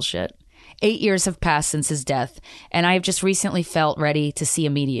my bullshit. 8 years have passed since his death, and I have just recently felt ready to see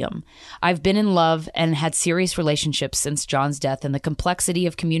a medium. I've been in love and had serious relationships since John's death, and the complexity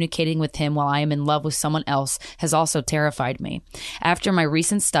of communicating with him while I am in love with someone else has also terrified me. After my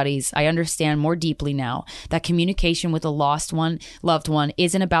recent studies, I understand more deeply now that communication with a loved one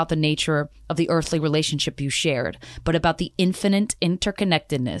isn't about the nature of the earthly relationship you shared, but about the infinite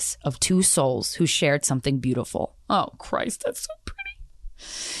interconnectedness of two souls who shared something beautiful. Oh, Christ, that's so pretty.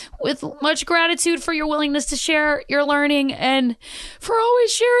 With much gratitude for your willingness to share your learning and for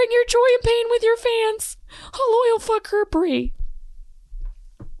always sharing your joy and pain with your fans. A loyal fucker, Bree.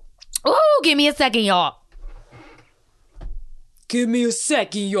 Oh, give me a second, y'all. Give me a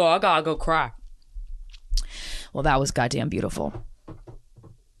second, y'all. I gotta go cry. Well, that was goddamn beautiful.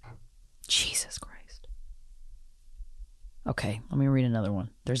 Jesus Christ. Okay, let me read another one.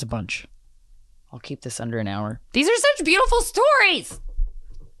 There's a bunch. I'll keep this under an hour. These are such beautiful stories.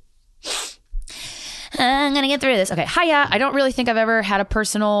 I'm gonna get through this. Okay, hiya. I don't really think I've ever had a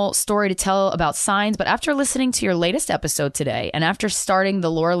personal story to tell about signs, but after listening to your latest episode today and after starting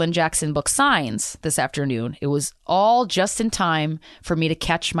the Laura Lynn Jackson book Signs this afternoon, it was all just in time for me to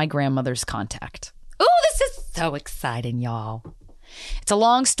catch my grandmother's contact. Ooh, this is so exciting, y'all. It's a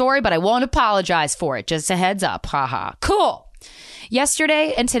long story, but I won't apologize for it. Just a heads up. Haha. Cool.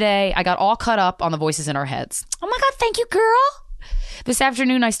 Yesterday and today, I got all caught up on the voices in our heads. Oh my God, thank you, girl. This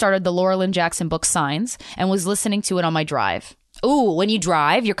afternoon, I started the Laura Lynn Jackson book Signs and was listening to it on my drive. Ooh, when you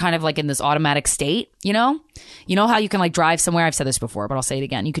drive, you're kind of like in this automatic state, you know? You know how you can like drive somewhere? I've said this before, but I'll say it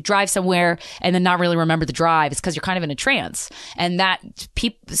again. You could drive somewhere and then not really remember the drive. It's because you're kind of in a trance. And that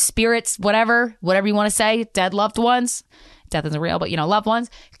spirits, whatever you want to say, dead loved ones, death isn't real, but you know, loved ones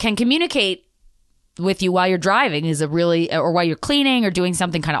can communicate with you while you're driving or while you're cleaning or doing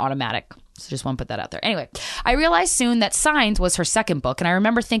something kind of automatic. So just want to put that out there. Anyway, I realized soon that Signs was her second book, and I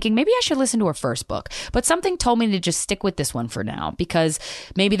remember thinking maybe I should listen to her first book, but something told me to just stick with this one for now because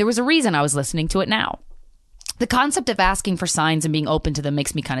maybe there was a reason I was listening to it now. The concept of asking for signs and being open to them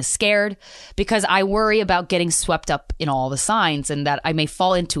makes me kind of scared because I worry about getting swept up in all the signs and that I may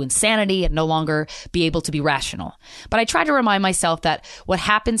fall into insanity and no longer be able to be rational. But I try to remind myself that what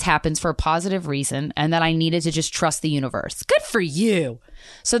happens for a positive reason and that I needed to just trust the universe. Good for you.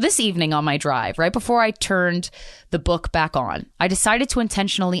 So this evening on my drive, right before I turned the book back on, I decided to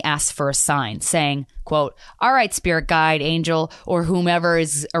intentionally ask for a sign saying, quote, all right, spirit guide, angel, or whomever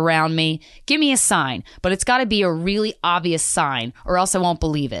is around me, give me a sign, but it's got to be a really obvious sign or else I won't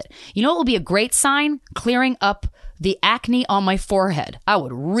believe it. You know what will be a great sign? Clearing up the acne on my forehead. I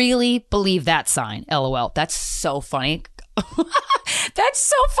would really believe that sign. LOL. That's so funny. That's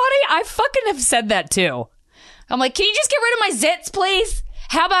so funny. I fucking have said that too. I'm like, can you just get rid of my zits, please?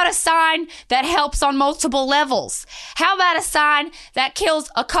 How about a sign that helps on multiple levels? How about a sign that kills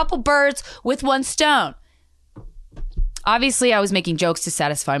a couple birds with one stone? Obviously, I was making jokes to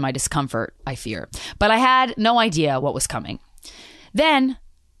satisfy my discomfort, I fear, but I had no idea what was coming. Then,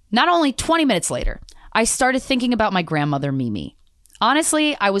 not only 20 minutes later, I started thinking about my grandmother, Mimi.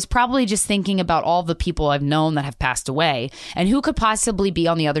 Honestly, I was probably just thinking about all the people I've known that have passed away and who could possibly be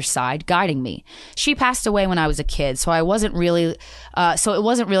on the other side guiding me. She passed away when I was a kid, so it wasn't really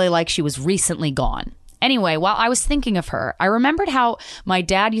like she was recently gone. Anyway, while I was thinking of her, I remembered how my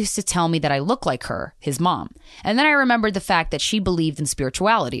dad used to tell me that I look like her, his mom. And then I remembered the fact that she believed in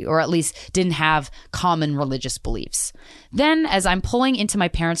spirituality, or at least didn't have common religious beliefs. Then, as I'm pulling into my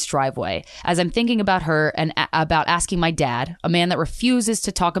parents' driveway, as I'm thinking about her and about asking my dad, a man that refuses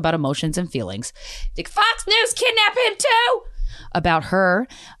to talk about emotions and feelings, did Fox News kidnap him too? About her,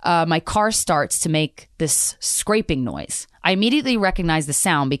 my car starts to make this scraping noise. I immediately recognize the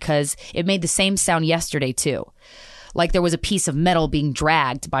sound because it made the same sound yesterday too. Like there was a piece of metal being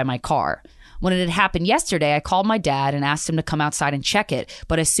dragged by my car. When it had happened yesterday, I called my dad and asked him to come outside and check it,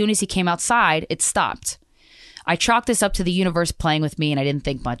 but as soon as he came outside, it stopped. I chalked this up to the universe playing with me and I didn't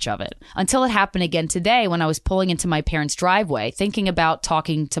think much of it. Until it happened again today when I was pulling into my parents' driveway, thinking about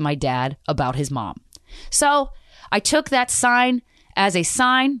talking to my dad about his mom. So I took that sound as a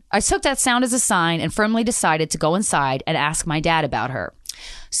sign and firmly decided to go inside and ask my dad about her.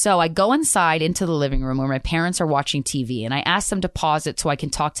 So I go inside into the living room where my parents are watching TV and I ask them to pause it so I can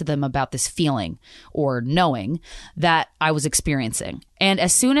talk to them about this feeling or knowing that I was experiencing. And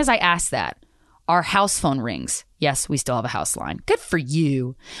as soon as I ask that, our house phone rings. Yes, we still have a house line. Good for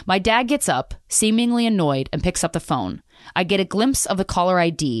you. My dad gets up, seemingly annoyed, and picks up the phone. I get a glimpse of the caller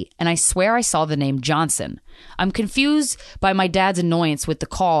ID, and I swear I saw the name Johnson. I'm confused by my dad's annoyance with the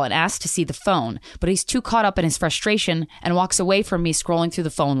call and ask to see the phone, but he's too caught up in his frustration and walks away from me scrolling through the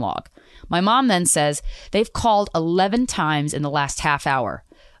phone log. My mom then says they've called 11 times in the last half hour.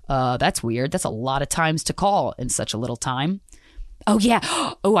 That's weird. That's a lot of times to call in such a little time. Oh, yeah.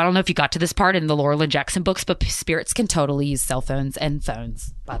 Oh, I don't know if you got to this part in the Laura Lynn Jackson books, but spirits can totally use cell phones and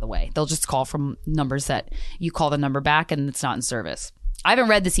phones, by the way. They'll just call from numbers that you call the number back and it's not in service. I haven't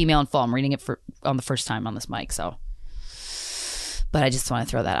read this email in full. I'm reading it on the first time on this mic, so. But I just want to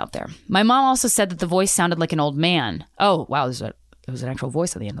throw that out there. My mom also said that the voice sounded like an old man. Oh, wow. it was an actual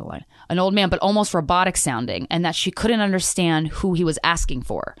voice on the end of the line. An old man, but almost robotic sounding, and that she couldn't understand who he was asking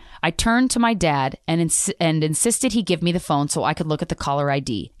for. I turned to my dad and insisted he give me the phone so I could look at the caller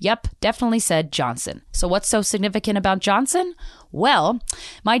ID. Yep, definitely said Johnson. So what's so significant about Johnson? Well,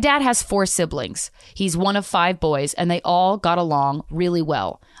 my dad has 4 siblings. He's one of 5 boys, and they all got along really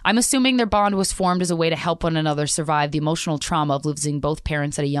well. I'm assuming their bond was formed as a way to help one another survive the emotional trauma of losing both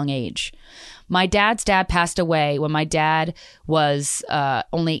parents at a young age. My dad's dad passed away when my dad was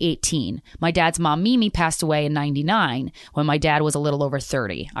only 18. My dad's mom, Mimi, passed away in 99 when my dad was a little over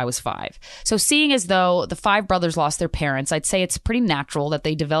 30. I was 5. So seeing as though the 5 brothers lost their parents, I'd say it's pretty natural that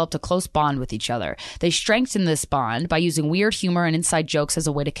they developed a close bond with each other. They strengthened this bond by using weird humor and inside jokes as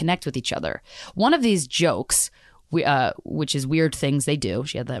a way to connect with each other. One of these jokes, which is weird things they do,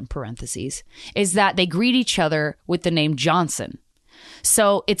 she had that in parentheses, is that they greet each other with the name Johnson.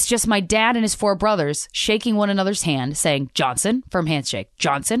 So it's just my dad and his 4 brothers shaking one another's hand, saying Johnson, firm handshake,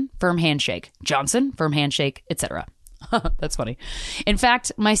 Johnson, firm handshake, Johnson, firm handshake, etc. That's funny. In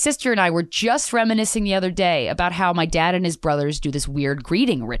fact, my sister and I were just reminiscing the other day about how my dad and his brothers do this weird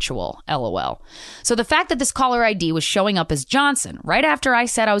greeting ritual, LOL. So the fact that this caller ID was showing up as Johnson right after I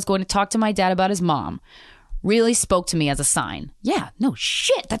said I was going to talk to my dad about his mom really spoke to me as a sign. Yeah, no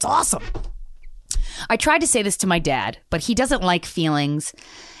shit, that's awesome. I tried to say this to my dad, but he doesn't like feelings,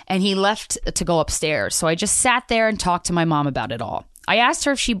 and he left to go upstairs. So I just sat there and talked to my mom about it all. I asked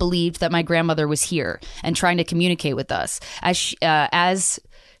her if she believed that my grandmother was here and trying to communicate with us, as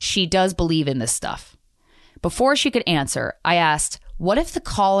she does believe in this stuff. Before she could answer, I asked, what if the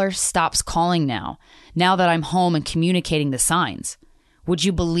caller stops calling now that I'm home and communicating the signs? Would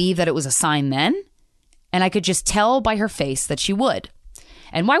you believe that it was a sign then? And I could just tell by her face that she would.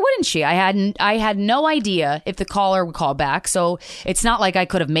 And why wouldn't she? I had no idea if the caller would call back, so it's not like I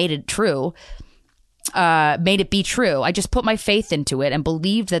could have made it be true. I just put my faith into it and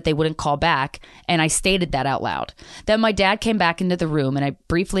believed that they wouldn't call back, and I stated that out loud. Then my dad came back into the room, and I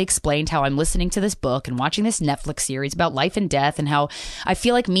briefly explained how I'm listening to this book and watching this Netflix series about life and death, and how I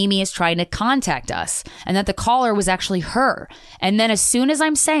feel like Mimi is trying to contact us, and that the caller was actually her. And then as soon as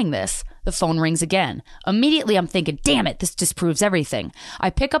I'm saying this, the phone rings again. Immediately, I'm thinking, damn it, this disproves everything. I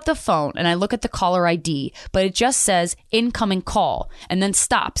pick up the phone and I look at the caller ID, but it just says incoming call and then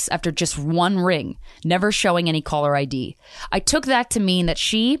stops after just one ring, never showing any caller ID. I took that to mean that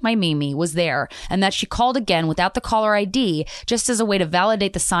she, my Mimi, was there and that she called again without the caller ID just as a way to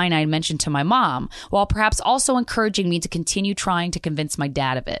validate the sign I had mentioned to my mom, while perhaps also encouraging me to continue trying to convince my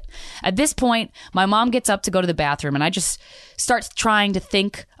dad of it. At this point, my mom gets up to go to the bathroom and I just start trying to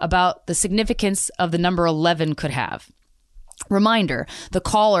think about the significance of the number 11 could have. Reminder, the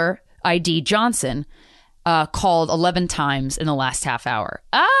caller ID Johnson called 11 times in the last half hour.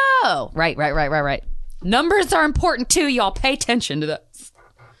 Oh, right. Numbers are important too, y'all. Pay attention to this.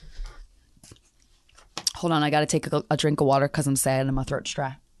 Hold on, I gotta take a drink of water because I'm sad and my throat's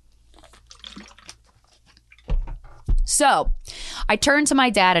dry. So, I turned to my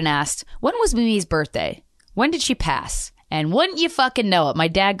dad and asked, when was Mimi's birthday? When did she pass? And wouldn't you fucking know it? My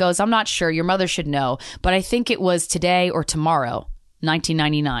dad goes, I'm not sure. Your mother should know. But I think it was today or tomorrow,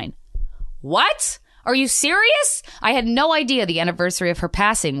 1999. What? Are you serious? I had no idea the anniversary of her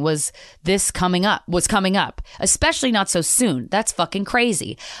passing was coming up, especially not so soon. That's fucking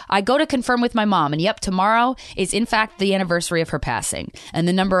crazy. I go to confirm with my mom, and yep, tomorrow is in fact the anniversary of her passing. And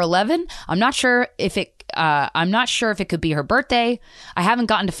the number 11, I'm not sure if it could be her birthday. I haven't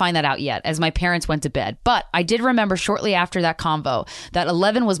gotten to find that out yet, as my parents went to bed. But I did remember shortly after that convo that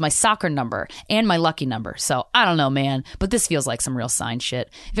 11 was my soccer number and my lucky number. So I don't know, man, but this feels like some real sign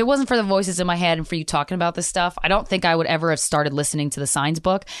shit. If it wasn't for the voices in my head and for you talking about this stuff, I don't think I would ever have started listening to the signs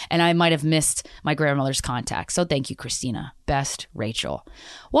book, and I might have missed my grandmother's contact. So thank you, Christina. Best, Rachel.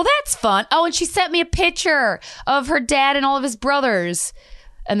 Well, that's fun. Oh, and she sent me a picture of her dad and all of his brothers.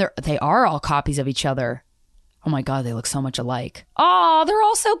 And they are all copies of each other. Oh my God, they look so much alike. Oh, they're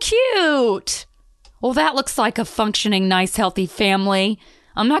all so cute. Well, that looks like a functioning, nice, healthy family.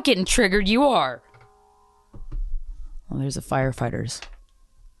 I'm not getting triggered. You are. Well, there's the firefighters.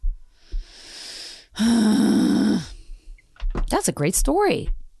 That's a great story.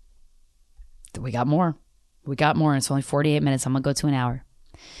 We got more. And it's only 48 minutes. I'm going to go to an hour.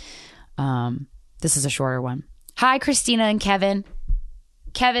 This is a shorter one. Hi, Christina and Kevin.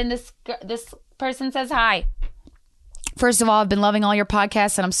 Kevin, this person says hi. First of all, I've been loving all your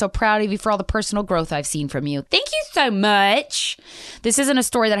podcasts, and I'm so proud of you for all the personal growth I've seen from you. Thank you so much. This isn't a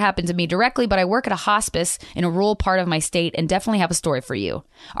story that happened to me directly, but I work at a hospice in a rural part of my state and definitely have a story for you.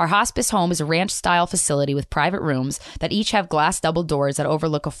 Our hospice home is a ranch-style facility with private rooms that each have glass double doors that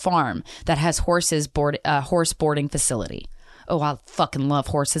overlook a farm that has horse boarding facility. Oh, I fucking love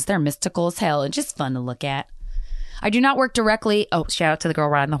horses. They're mystical as hell and just fun to look at. I do not work directly. Oh, shout out to the girl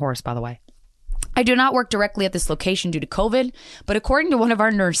riding the horse, by the way. I do not work directly at this location due to COVID, but according to one of our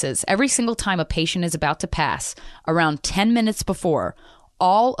nurses, every single time a patient is about to pass, around 10 minutes before,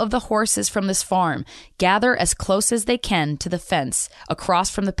 all of the horses from this farm gather as close as they can to the fence across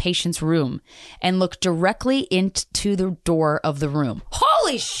from the patient's room and look directly into the door of the room.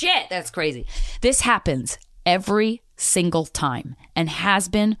 Holy shit, that's crazy. This happens every single time and has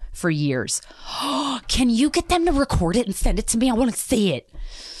been for years. Can you get them to record it and send it to me? I want to see it.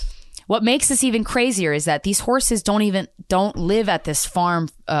 What makes this even crazier is that these horses don't live at this farm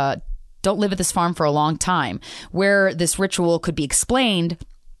for a long time, where this ritual could be explained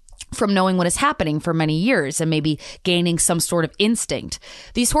from knowing what is happening for many years and maybe gaining some sort of instinct.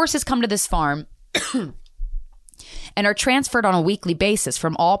 These horses come to this farm and are transferred on a weekly basis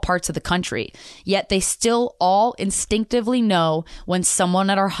from all parts of the country. Yet they still all instinctively know when someone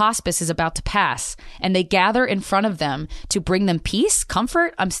at our hospice is about to pass, and they gather in front of them to bring them peace,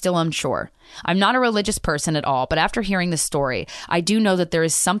 comfort. I'm still unsure. I'm not a religious person at all, but after hearing this story, I do know that there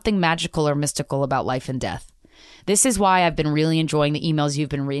is something magical or mystical about life and death. This is why I've been really enjoying the emails you've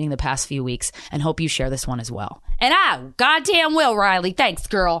been reading the past few weeks, and hope you share this one as well. And I goddamn will, Riley. Thanks,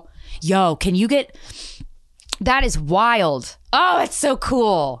 girl. Yo, can you get... That is wild. Oh, that's so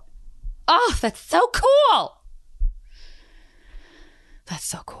cool. Oh, that's so cool. That's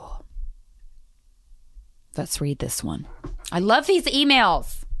so cool. Let's read this one. I love these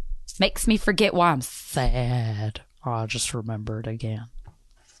emails. Makes me forget why I'm sad. Oh, I just remembered again.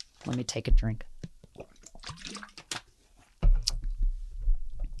 Let me take a drink.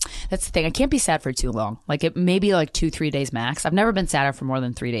 That's the thing. I can't be sad for too long. Like, it may be like 2-3 days max. I've never been sadder for more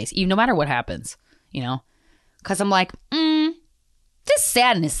than 3 days, even no matter what happens, you know? Because I'm like, this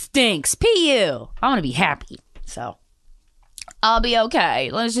sadness stinks. PU. I want to be happy. So I'll be okay.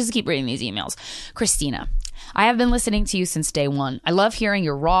 Let's just keep reading these emails. Christina, I have been listening to you since day one. I love hearing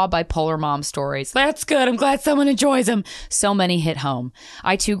your raw bipolar mom stories. That's good. I'm glad someone enjoys them. So many hit home.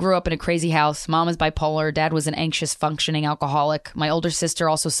 I too grew up in a crazy house. Mom is bipolar. Dad was an anxious, functioning alcoholic. My older sister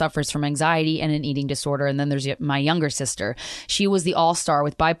also suffers from anxiety and an eating disorder. And then there's my younger sister. She was the all-star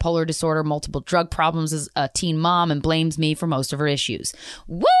with bipolar disorder, multiple drug problems as a teen mom, and blames me for most of her issues.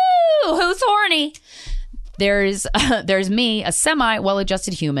 Woo! Who's horny? There's me, a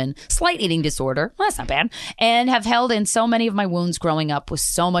semi-well-adjusted human, slight eating disorder, well, that's not bad, and have held in so many of my wounds growing up with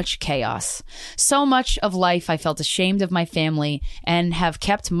so much chaos. So much of life I felt ashamed of my family and have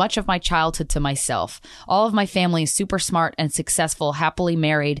kept much of my childhood to myself. All of my family is super smart and successful, happily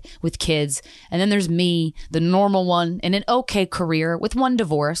married with kids. And then there's me, the normal one, in an okay career with one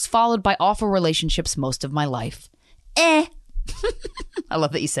divorce, followed by awful relationships most of my life. I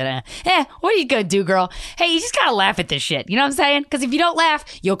love that you said, what are you gonna do, girl? Hey, you just gotta laugh at this shit. You know what I'm saying? Because if you don't laugh,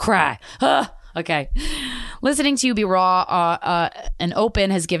 you'll cry. Okay. Listening to you be raw and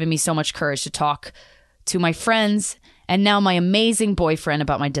open has given me so much courage to talk to my friends and now my amazing boyfriend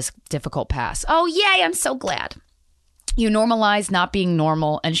about my difficult past. Oh, yay, I'm so glad. You normalize not being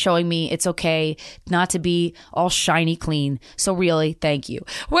normal and showing me it's okay not to be all shiny clean. So really, thank you.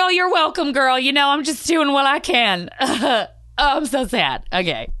 Well, you're welcome, girl. You know, I'm just doing what I can. Oh, I'm so sad.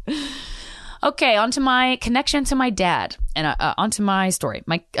 Okay, on to my connection to my dad and onto my story.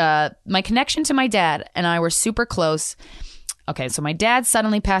 My connection to my dad and I were super close. Okay, so my dad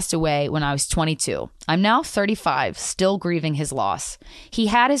suddenly passed away when I was 22. I'm now 35, still grieving his loss. He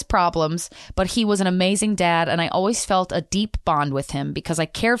had his problems, but he was an amazing dad, and I always felt a deep bond with him because I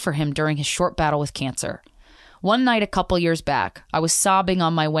cared for him during his short battle with cancer. One night a couple years back, I was sobbing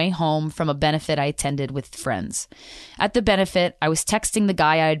on my way home from a benefit I attended with friends. At the benefit, I was texting the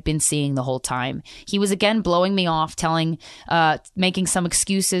guy I had been seeing the whole time. He was again blowing me off, making some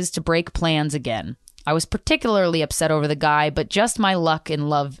excuses to break plans again. I was particularly upset over the guy, but just my luck in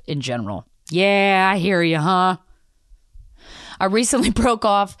love in general. Yeah, I hear you, huh? I recently broke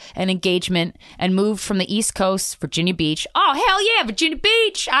off an engagement and moved from the East Coast, Virginia Beach. Oh, hell yeah, Virginia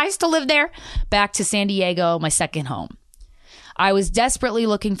Beach. I used to live there. Back to San Diego, my second home. I was desperately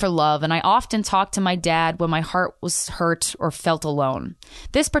looking for love, and I often talked to my dad when my heart was hurt or felt alone.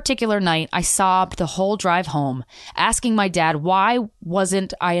 This particular night, I sobbed the whole drive home, asking my dad why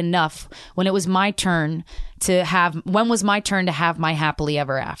wasn't I enough when it was my turn to have my happily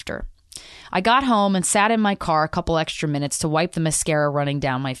ever after. I got home and sat in my car a couple extra minutes to wipe the mascara running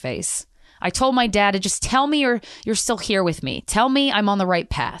down my face. I told my dad to just tell me you're still here with me. Tell me I'm on the right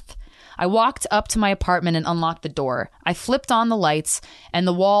path. I walked up to my apartment and unlocked the door. I flipped on the lights and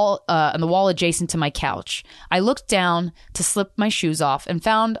the wall adjacent to my couch. I looked down to slip my shoes off and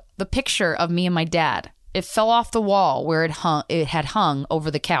found the picture of me and my dad. It fell off the wall where it had hung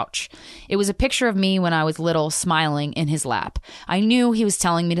over the couch. It was a picture of me when I was little, smiling in his lap. I knew he was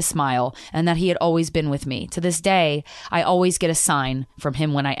telling me to smile and that he had always been with me. To this day, I always get a sign from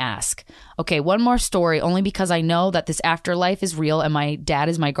him when I ask. Okay, one more story, only because I know that this afterlife is real and my dad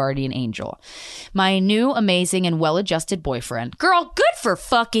is my guardian angel. My new, amazing, and well-adjusted boyfriend. Girl, good for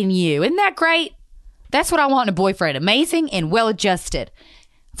fucking you. Isn't that great? That's what I want in a boyfriend. Amazing and well-adjusted.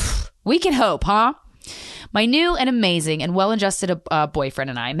 We can hope, huh? My new and amazing and well-adjusted boyfriend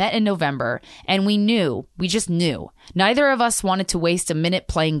and I met in November, and we just knew. Neither of us wanted to waste a minute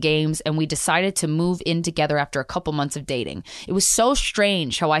playing games, and we decided to move in together after a couple months of dating. It was so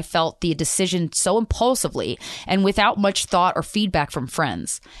strange how I felt the decision so impulsively and without much thought or feedback from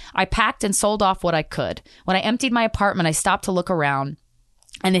friends. I packed and sold off what I could. When I emptied my apartment, I stopped to look around.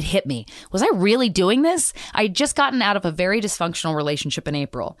 And it hit me. Was I really doing this? I had just gotten out of a very dysfunctional relationship in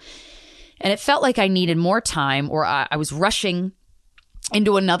April. And it felt like I needed more time, or I was rushing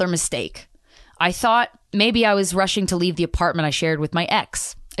into another mistake. I thought maybe I was rushing to leave the apartment I shared with my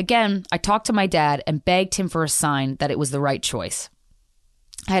ex. Again, I talked to my dad and begged him for a sign that it was the right choice.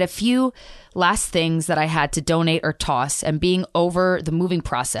 I had a few last things that I had to donate or toss, and being over the moving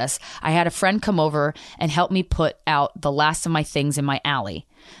process, I had a friend come over and help me put out the last of my things in my alley.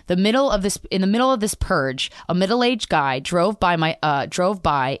 In the middle of this purge, a middle-aged guy drove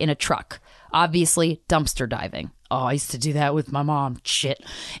by in a truck, obviously dumpster diving. Oh, I used to do that with my mom. Shit.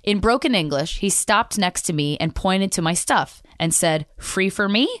 In broken English, he stopped next to me and pointed to my stuff and said, "Free for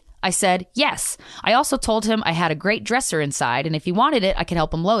me?" I said, yes. I also told him I had a great dresser inside, and if he wanted it, I could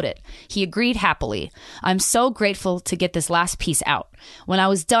help him load it. He agreed happily. I'm so grateful to get this last piece out. When I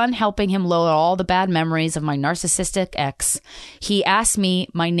was done helping him load all the bad memories of my narcissistic ex, he asked me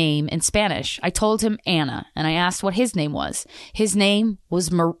my name in Spanish. I told him Anna, and I asked what his name was. His name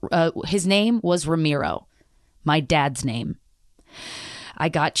was Ramiro, my dad's name. I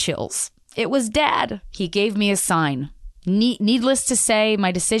got chills. It was Dad. He gave me a sign. Needless to say,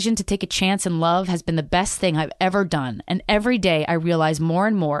 my decision to take a chance in love has been the best thing I've ever done. And every day I realize more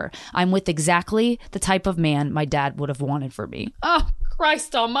and more I'm with exactly the type of man my dad would have wanted for me. Oh,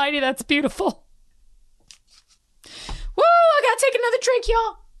 Christ almighty, that's beautiful. Woo, I gotta take another drink,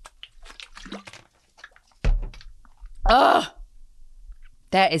 y'all. Ugh.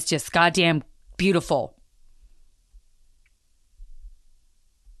 That is just goddamn beautiful.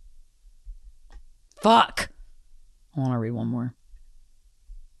 Fuck. I want to read one more.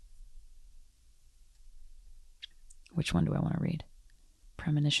 Which one do I want to read?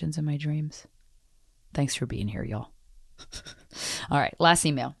 Premonitions in My Dreams. Thanks for being here, y'all. All right, last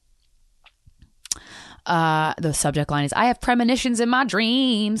email. The subject line is, I have premonitions in my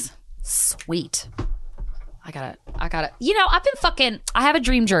dreams. Sweet. I gotta, I have a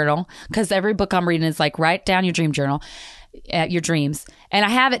dream journal, because every book I'm reading is like, write down your dream journal. Your dreams, and I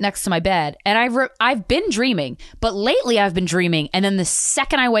have it next to my bed, and I've been dreaming, but lately I've been dreaming, and then the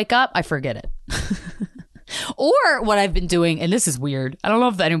second I wake up I forget it. Or what I've been doing, and this is weird, I don't know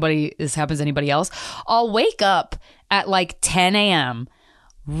if this happens to anybody else, I'll wake up at like 10 a.m.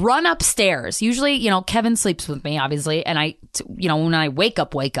 run upstairs. Usually, Kevin sleeps with me, obviously. And when I wake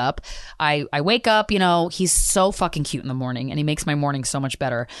up, I wake up, he's so fucking cute in the morning, and he makes my morning so much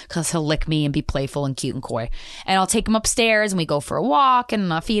better because he'll lick me and be playful and cute and coy. And I'll take him upstairs and we go for a walk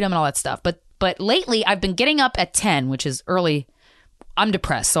and I'll feed him and all that stuff. But lately I've been getting up at 10, which is early. I'm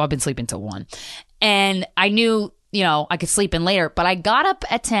depressed, so I've been sleeping till 1. And I knew, I could sleep in later, but I got up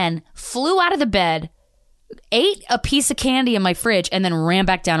at 10, flew out of the bed, ate a piece of candy in my fridge, and then ran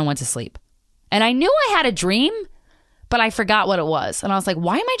back down and went to sleep. And I knew I had a dream, but I forgot what it was. And I was like,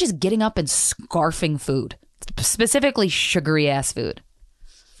 why am I just getting up and scarfing food? Specifically sugary ass food.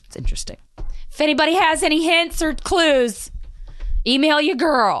 It's interesting. If anybody has any hints or clues, email your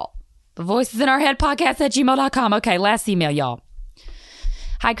girl. The Voices in Our Head podcast at gmail.com. Okay, last email, y'all.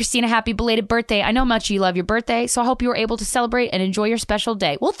 Hi, Christina. Happy belated birthday. I know much you love your birthday, so I hope you were able to celebrate and enjoy your special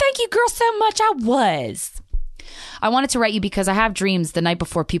day. Well, thank you, girl, so much. I was. I wanted to write you because I have dreams the night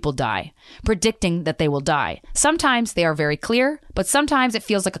before people die, predicting that they will die. Sometimes they are very clear, but sometimes it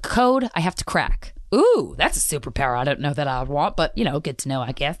feels like a code I have to crack. Ooh, that's a superpower I don't know that I would want, but, good to know,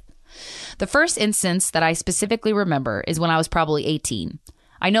 I guess. The first instance that I specifically remember is when I was probably 18.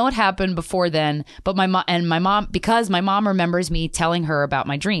 I know it happened before then, but my mom remembers me telling her about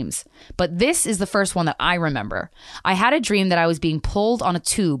my dreams. But this is the first one that I remember. I had a dream that I was being pulled on a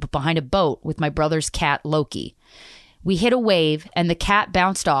tube behind a boat with my brother's cat, Loki. We hit a wave and the cat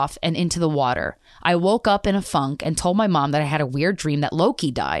bounced off and into the water. I woke up in a funk and told my mom that I had a weird dream that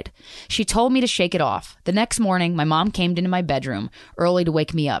Loki died. She told me to shake it off. The next morning, my mom came into my bedroom early to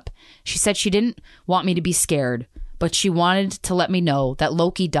wake me up. She said she didn't want me to be scared, but she wanted to let me know that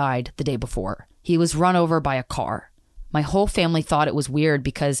Loki died the day before. He was run over by a car. My whole family thought it was weird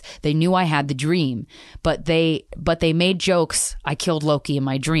because they knew I had the dream, but they made jokes I killed Loki in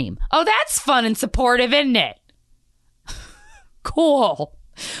my dream. Oh, that's fun and supportive, isn't it? Cool.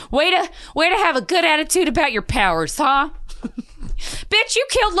 Way to have a good attitude about your powers, huh? Bitch, you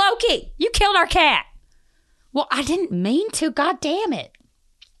killed Loki. You killed our cat. Well, I didn't mean to. God damn it.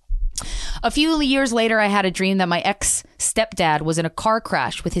 A few years later, I had a dream that my ex-stepdad was in a car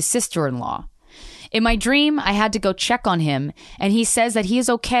crash with his sister-in-law. In my dream, I had to go check on him, and he says that he is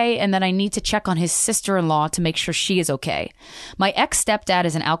okay and that I need to check on his sister-in-law to make sure she is okay. My ex-stepdad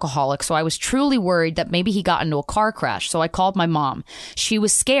is an alcoholic, so I was truly worried that maybe he got into a car crash, so I called my mom. She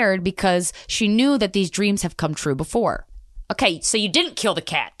was scared because she knew that these dreams have come true before. Okay, so you didn't kill the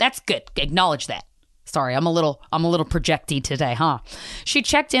cat. That's good. Acknowledge that. Sorry, I'm a little projecty today, huh? She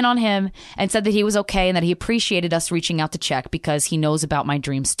checked in on him and said that he was okay and that he appreciated us reaching out to check because he knows about my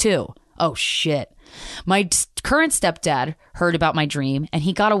dreams too. Oh, shit. My current stepdad heard about my dream and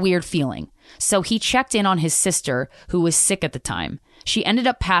he got a weird feeling. So he checked in on his sister, who was sick at the time. She ended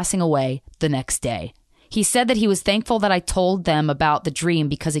up passing away the next day. He said that he was thankful that I told them about the dream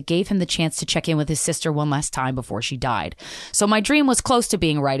because it gave him the chance to check in with his sister one last time before she died. So my dream was close to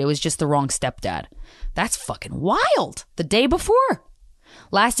being right. It was just the wrong stepdad. That's fucking wild. The day before.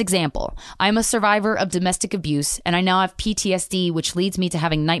 Last example, I'm a survivor of domestic abuse and I now have PTSD, which leads me to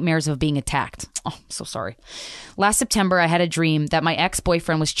having nightmares of being attacked. Oh, I'm so sorry. Last September, I had a dream that my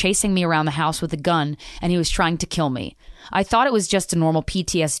ex-boyfriend was chasing me around the house with a gun and he was trying to kill me. I thought it was just a normal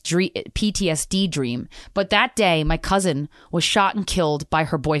PTSD dream, but that day, my cousin was shot and killed by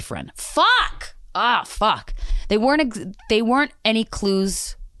her boyfriend. Fuck! Ah, fuck. There weren't any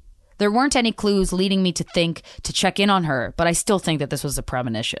clues leading me to think to check in on her, but I still think that this was a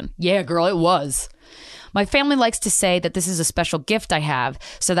premonition. Yeah, girl, it was. My family likes to say that this is a special gift I have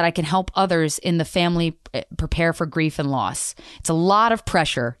so that I can help others in the family prepare for grief and loss. It's a lot of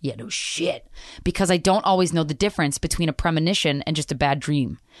pressure. Yeah, no shit. Because I don't always know the difference between a premonition and just a bad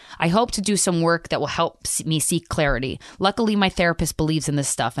dream. I hope to do some work that will help me seek clarity. Luckily, my therapist believes in this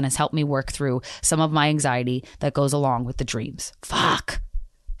stuff and has helped me work through some of my anxiety that goes along with the dreams. Fuck.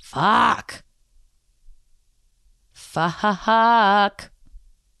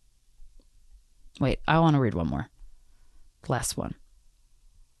 Wait, I want to read one more. Last one.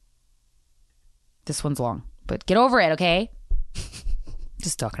 This one's long, but get over it, okay?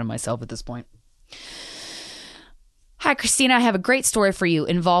 Just talking to myself at this point. Hi, Christina. I have a great story for you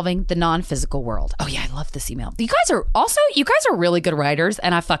involving the non-physical world. Oh, yeah, I love this email. You guys are really good writers,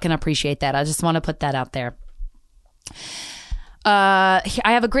 and I fucking appreciate that. I just want to put that out there. I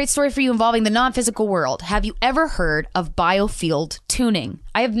have a great story for you involving the non-physical world. Have you ever heard of biofield tuning?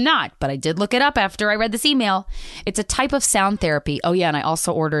 I have not, but I did look it up after I read this email. It's a type of sound therapy. Oh yeah, and I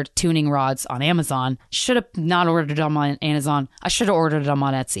also ordered tuning rods on Amazon. Should have not ordered them on Amazon. I should have ordered them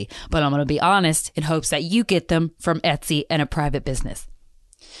on Etsy, but I'm going to be honest in hopes that you get them from Etsy and a private business.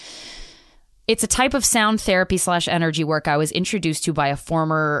 It's a type of sound therapy / energy work I was introduced to by a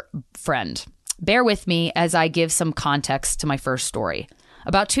former friend. Bear with me as I give some context to my first story.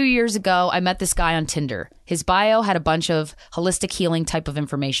 About 2 years ago, I met this guy on Tinder. His bio had a bunch of holistic healing type of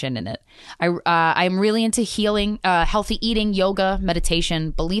information in it. I'm really into healing, healthy eating, yoga,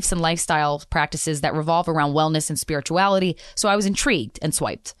 meditation, beliefs and lifestyle practices that revolve around wellness and spirituality, so I was intrigued and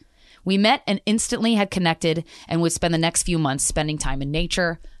swiped. We met and instantly had connected and would spend the next few months spending time in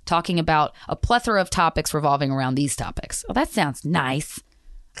nature, talking about a plethora of topics revolving around these topics. Oh, that sounds nice.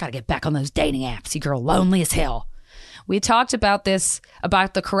 Gotta get back on those dating apps. You girl lonely as hell. We talked about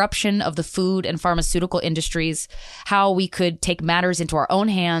the corruption of the food and pharmaceutical industries, how we could take matters into our own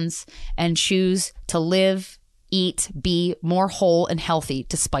hands and choose to live, eat, be more whole and healthy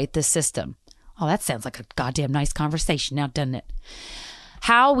despite this system. Oh, that sounds like a goddamn nice conversation now, doesn't it?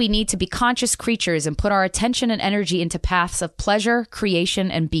 How we need to be conscious creatures and put our attention and energy into paths of pleasure,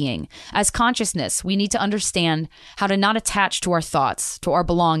 creation, and being. As consciousness, we need to understand how to not attach to our thoughts, to our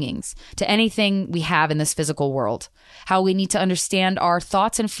belongings, to anything we have in this physical world. How we need to understand our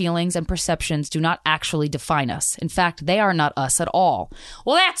thoughts and feelings and perceptions do not actually define us. In fact, they are not us at all.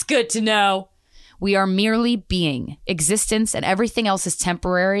 Well, that's good to know. We are merely being. Existence and everything else is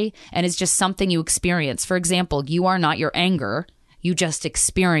temporary and is just something you experience. For example, you are not your anger. You just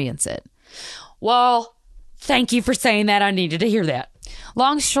experience it. Well, thank you for saying that. I needed to hear that.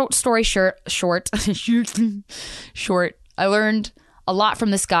 Long story short, I learned a lot from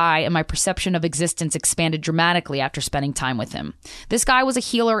this guy, and my perception of existence expanded dramatically after spending time with him. This guy was a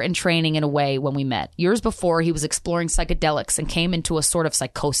healer in training in a way when we met. Years before, he was exploring psychedelics and came into a sort of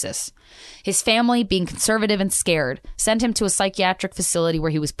psychosis. His family, being conservative and scared, sent him to a psychiatric facility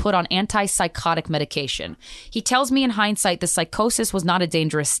where he was put on antipsychotic medication. He tells me in hindsight the psychosis was not a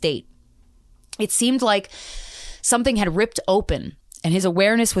dangerous state. It seemed like something had ripped open, and his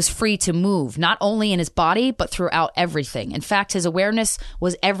awareness was free to move, not only in his body, but throughout everything. In fact, his awareness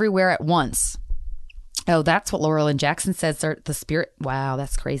was everywhere at once. Oh, that's what Laurel and Jackson says. The spirit. Wow,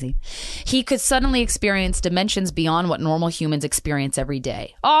 that's crazy. He could suddenly experience dimensions beyond what normal humans experience every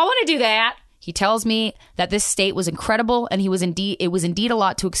day. Oh, I want to do that. He tells me that this state was incredible, and it was indeed a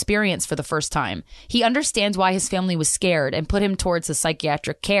lot to experience for the first time. He understands why his family was scared and put him towards the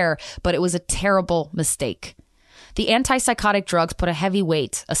psychiatric care, but it was a terrible mistake. The antipsychotic drugs put a heavy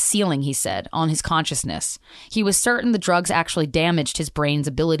weight, a ceiling, he said, on his consciousness. He was certain the drugs actually damaged his brain's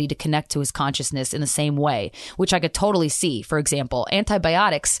ability to connect to his consciousness in the same way, which I could totally see. For example,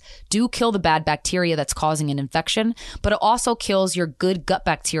 antibiotics do kill the bad bacteria that's causing an infection, but it also kills your good gut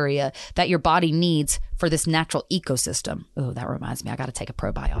bacteria that your body needs for this natural ecosystem. Oh, that reminds me. I got to take a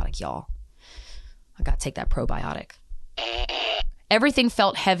probiotic, y'all. I got to take that probiotic. Everything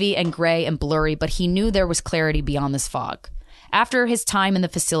felt heavy and gray and blurry, but he knew there was clarity beyond this fog. After his time in the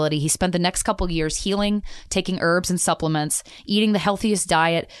facility, he spent the next couple years healing, taking herbs and supplements, eating the healthiest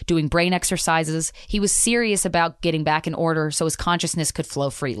diet, doing brain exercises. He was serious about getting back in order so his consciousness could flow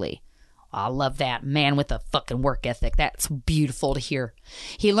freely. I love that man with a fucking work ethic. That's beautiful to hear.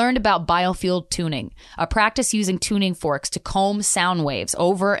 He learned about biofield tuning, a practice using tuning forks to comb sound waves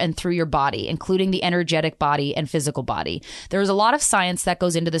over and through your body, including the energetic body and physical body. There is a lot of science that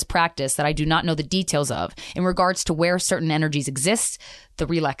goes into this practice that I do not know the details of in regards to where certain energies exist, the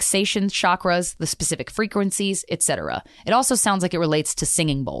relaxation chakras, the specific frequencies, etc. It also sounds like it relates to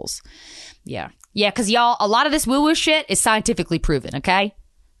singing bowls. Yeah, because y'all, a lot of this woo-woo shit is scientifically proven, okay?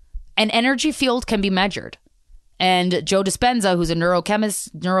 An energy field can be measured. And Joe Dispenza, who's a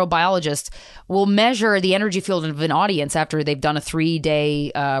neurobiologist, will measure the energy field of an audience after they've done a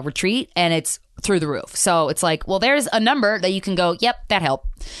 3-day retreat, and it's through the roof. So it's like, well, there's a number that you can go, yep, that helped.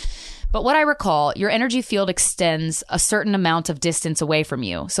 But what I recall, your energy field extends a certain amount of distance away from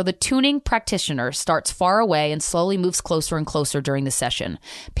you. So the tuning practitioner starts far away and slowly moves closer and closer during the session,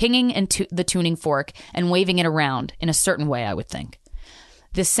 pinging into the tuning fork and waving it around in a certain way, I would think.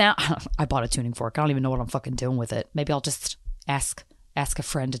 This sound, I bought a tuning fork. I don't even know what I'm fucking doing with it. Maybe I'll just ask a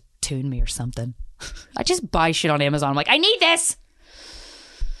friend to tune me or something. I just buy shit on Amazon. I'm like, I need this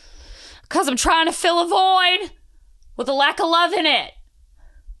because I'm trying to fill a void with a lack of love in it.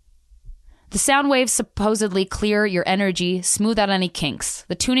 The sound waves supposedly clear your energy, smooth out any kinks.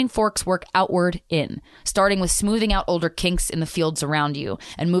 The tuning forks work outward in, starting with smoothing out older kinks in the fields around you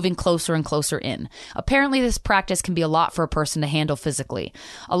and moving closer and closer in. Apparently, this practice can be a lot for a person to handle physically.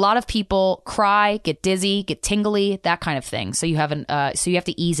 A lot of people cry, get dizzy, get tingly, that kind of thing. So you have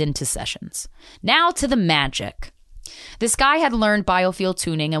to ease into sessions. Now to the magic. This guy had learned biofield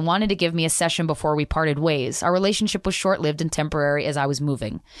tuning and wanted to give me a session before we parted ways. Our relationship was short-lived and temporary as I was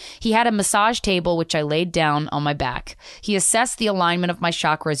moving. He had a massage table which I laid down on my back. He assessed the alignment of my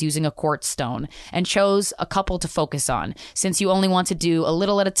chakras using a quartz stone and chose a couple to focus on, since you only want to do a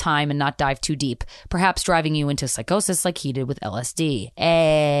little at a time and not dive too deep, perhaps driving you into psychosis like he did with LSD.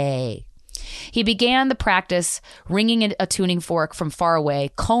 Hey. He began the practice, ringing a tuning fork from far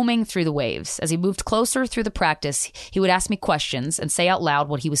away, combing through the waves. As he moved closer through the practice, he would ask me questions and say out loud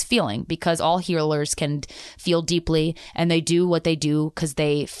what he was feeling, because all healers can feel deeply, and they do what they do because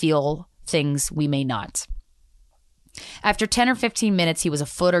they feel things we may not. After 10 or 15 minutes, he was a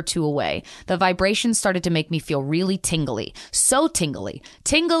foot or two away. The vibrations started to make me feel really tingly. So tingly.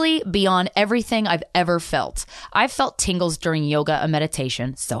 Tingly beyond everything I've ever felt. I've felt tingles during yoga and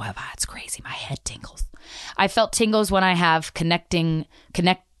meditation. So have I. It's crazy. My head tingles. I felt tingles when I have connecting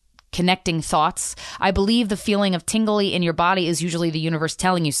thoughts. I believe the feeling of tingly in your body is usually the universe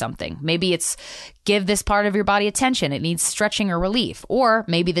telling you something. Maybe it's give this part of your body attention. It needs stretching or relief. Or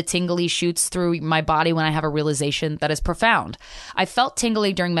maybe the tingly shoots through my body when I have a realization that is profound. I felt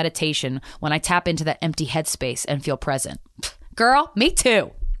tingly during meditation when I tap into that empty headspace and feel present. Girl, me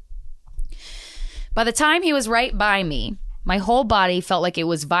too. By the time he was right by me, my whole body felt like it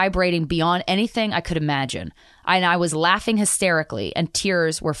was vibrating beyond anything I could imagine. And I was laughing hysterically, and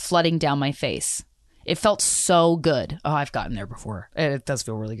tears were flooding down my face. It felt so good. Oh, I've gotten there before. It does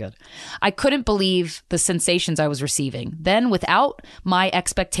feel really good. I couldn't believe the sensations I was receiving. Then, without my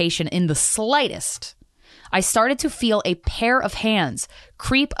expectation in the slightest, I started to feel a pair of hands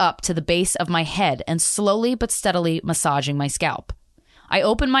creep up to the base of my head and slowly but steadily massaging my scalp. I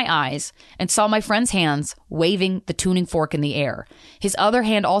opened my eyes and saw my friend's hands waving the tuning fork in the air. His other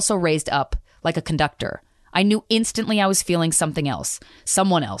hand also raised up like a conductor. I knew instantly I was feeling something else,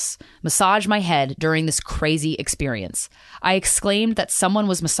 someone else, massage my head during this crazy experience. I exclaimed that someone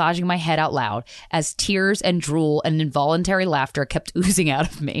was massaging my head out loud as tears and drool and involuntary laughter kept oozing out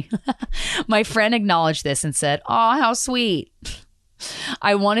of me. My friend acknowledged this and said, "Aw, how sweet."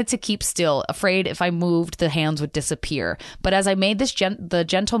 I wanted to keep still, afraid if I moved, the hands would disappear. But as I made the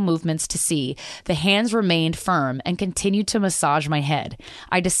gentle movements to see, the hands remained firm and continued to massage my head.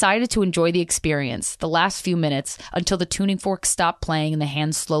 I decided to enjoy the experience, the last few minutes, until the tuning fork stopped playing and the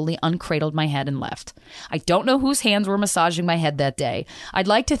hands slowly uncradled my head and left. I don't know whose hands were massaging my head that day. I'd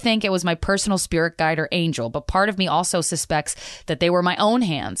like to think it was my personal spirit guide or angel, but part of me also suspects that they were my own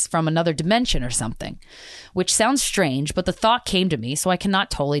hands from another dimension or something. Which sounds strange, but the thought came to me, so I cannot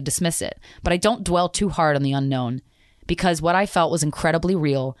totally dismiss it. But I don't dwell too hard on the unknown, because what I felt was incredibly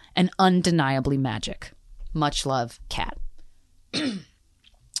real and undeniably magic. Much love, Kat.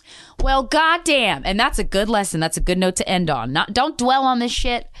 Well, goddamn. And that's a good lesson. That's a good note to end on. Don't dwell on this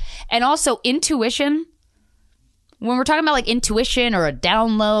shit. And also, intuition. When we're talking about like intuition or a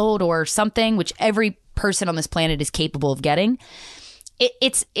download or something, which every person on this planet is capable of getting,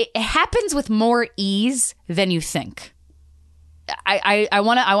 it happens with more ease than you think.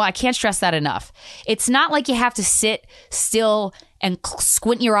 I can't stress that enough. It's not like you have to sit still and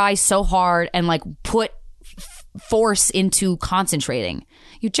squint your eyes so hard and like put force into concentrating.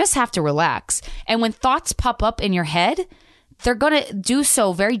 You just have to relax. And when thoughts pop up in your head, they're going to do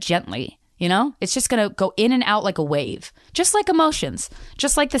so very gently. You know, it's just going to go in and out like a wave, just like emotions,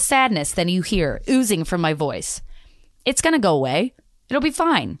 just like the sadness that you hear oozing from my voice. It's going to go away. It'll be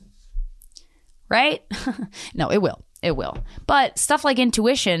fine. Right? No, it will. It will. But stuff like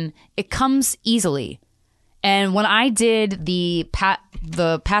intuition, it comes easily. And when I did the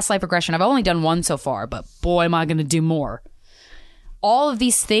past life regression, I've only done one so far, but boy, am I going to do more. All of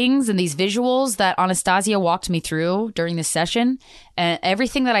these things and these visuals that Anastasia walked me through during this session, and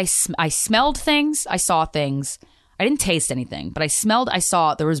everything that I smelled things, I saw things. I didn't taste anything, but I smelled, I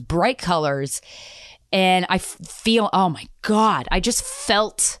saw, there was bright colors. And I feel, oh my God, I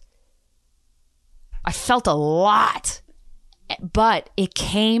felt a lot, but it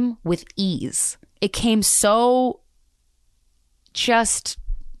came with ease. It came so just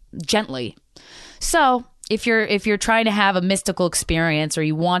gently. So if you're trying to have a mystical experience, or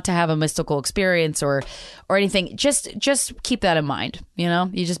you want to have a mystical experience or anything, just keep that in mind. You know,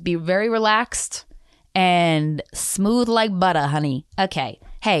 you just be very relaxed and smooth like butter, honey. Okay.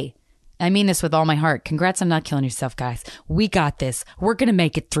 Hey, I mean this with all my heart. Congrats on not killing yourself, guys. We got this. We're going to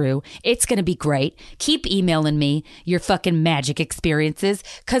make it through. It's going to be great. Keep emailing me your fucking magic experiences,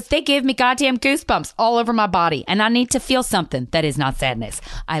 because they give me goddamn goosebumps all over my body, and I need to feel something that is not sadness.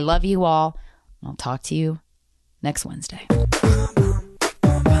 I love you all. I'll talk to you next Wednesday.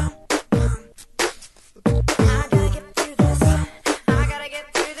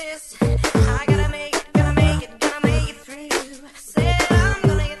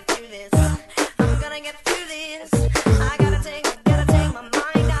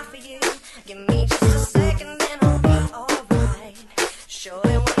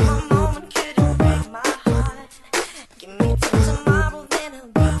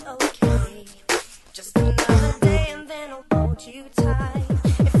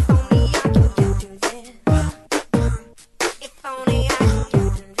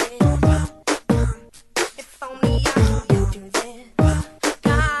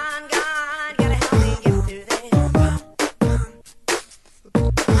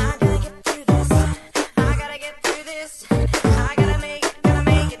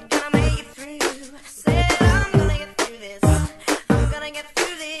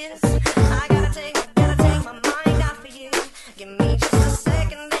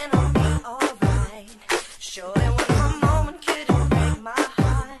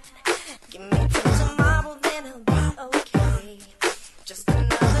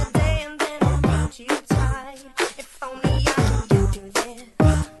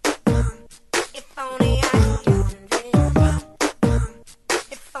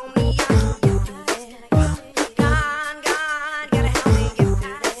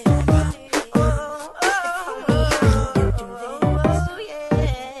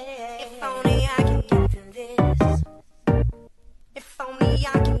 If only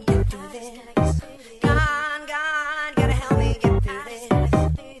I can get through this.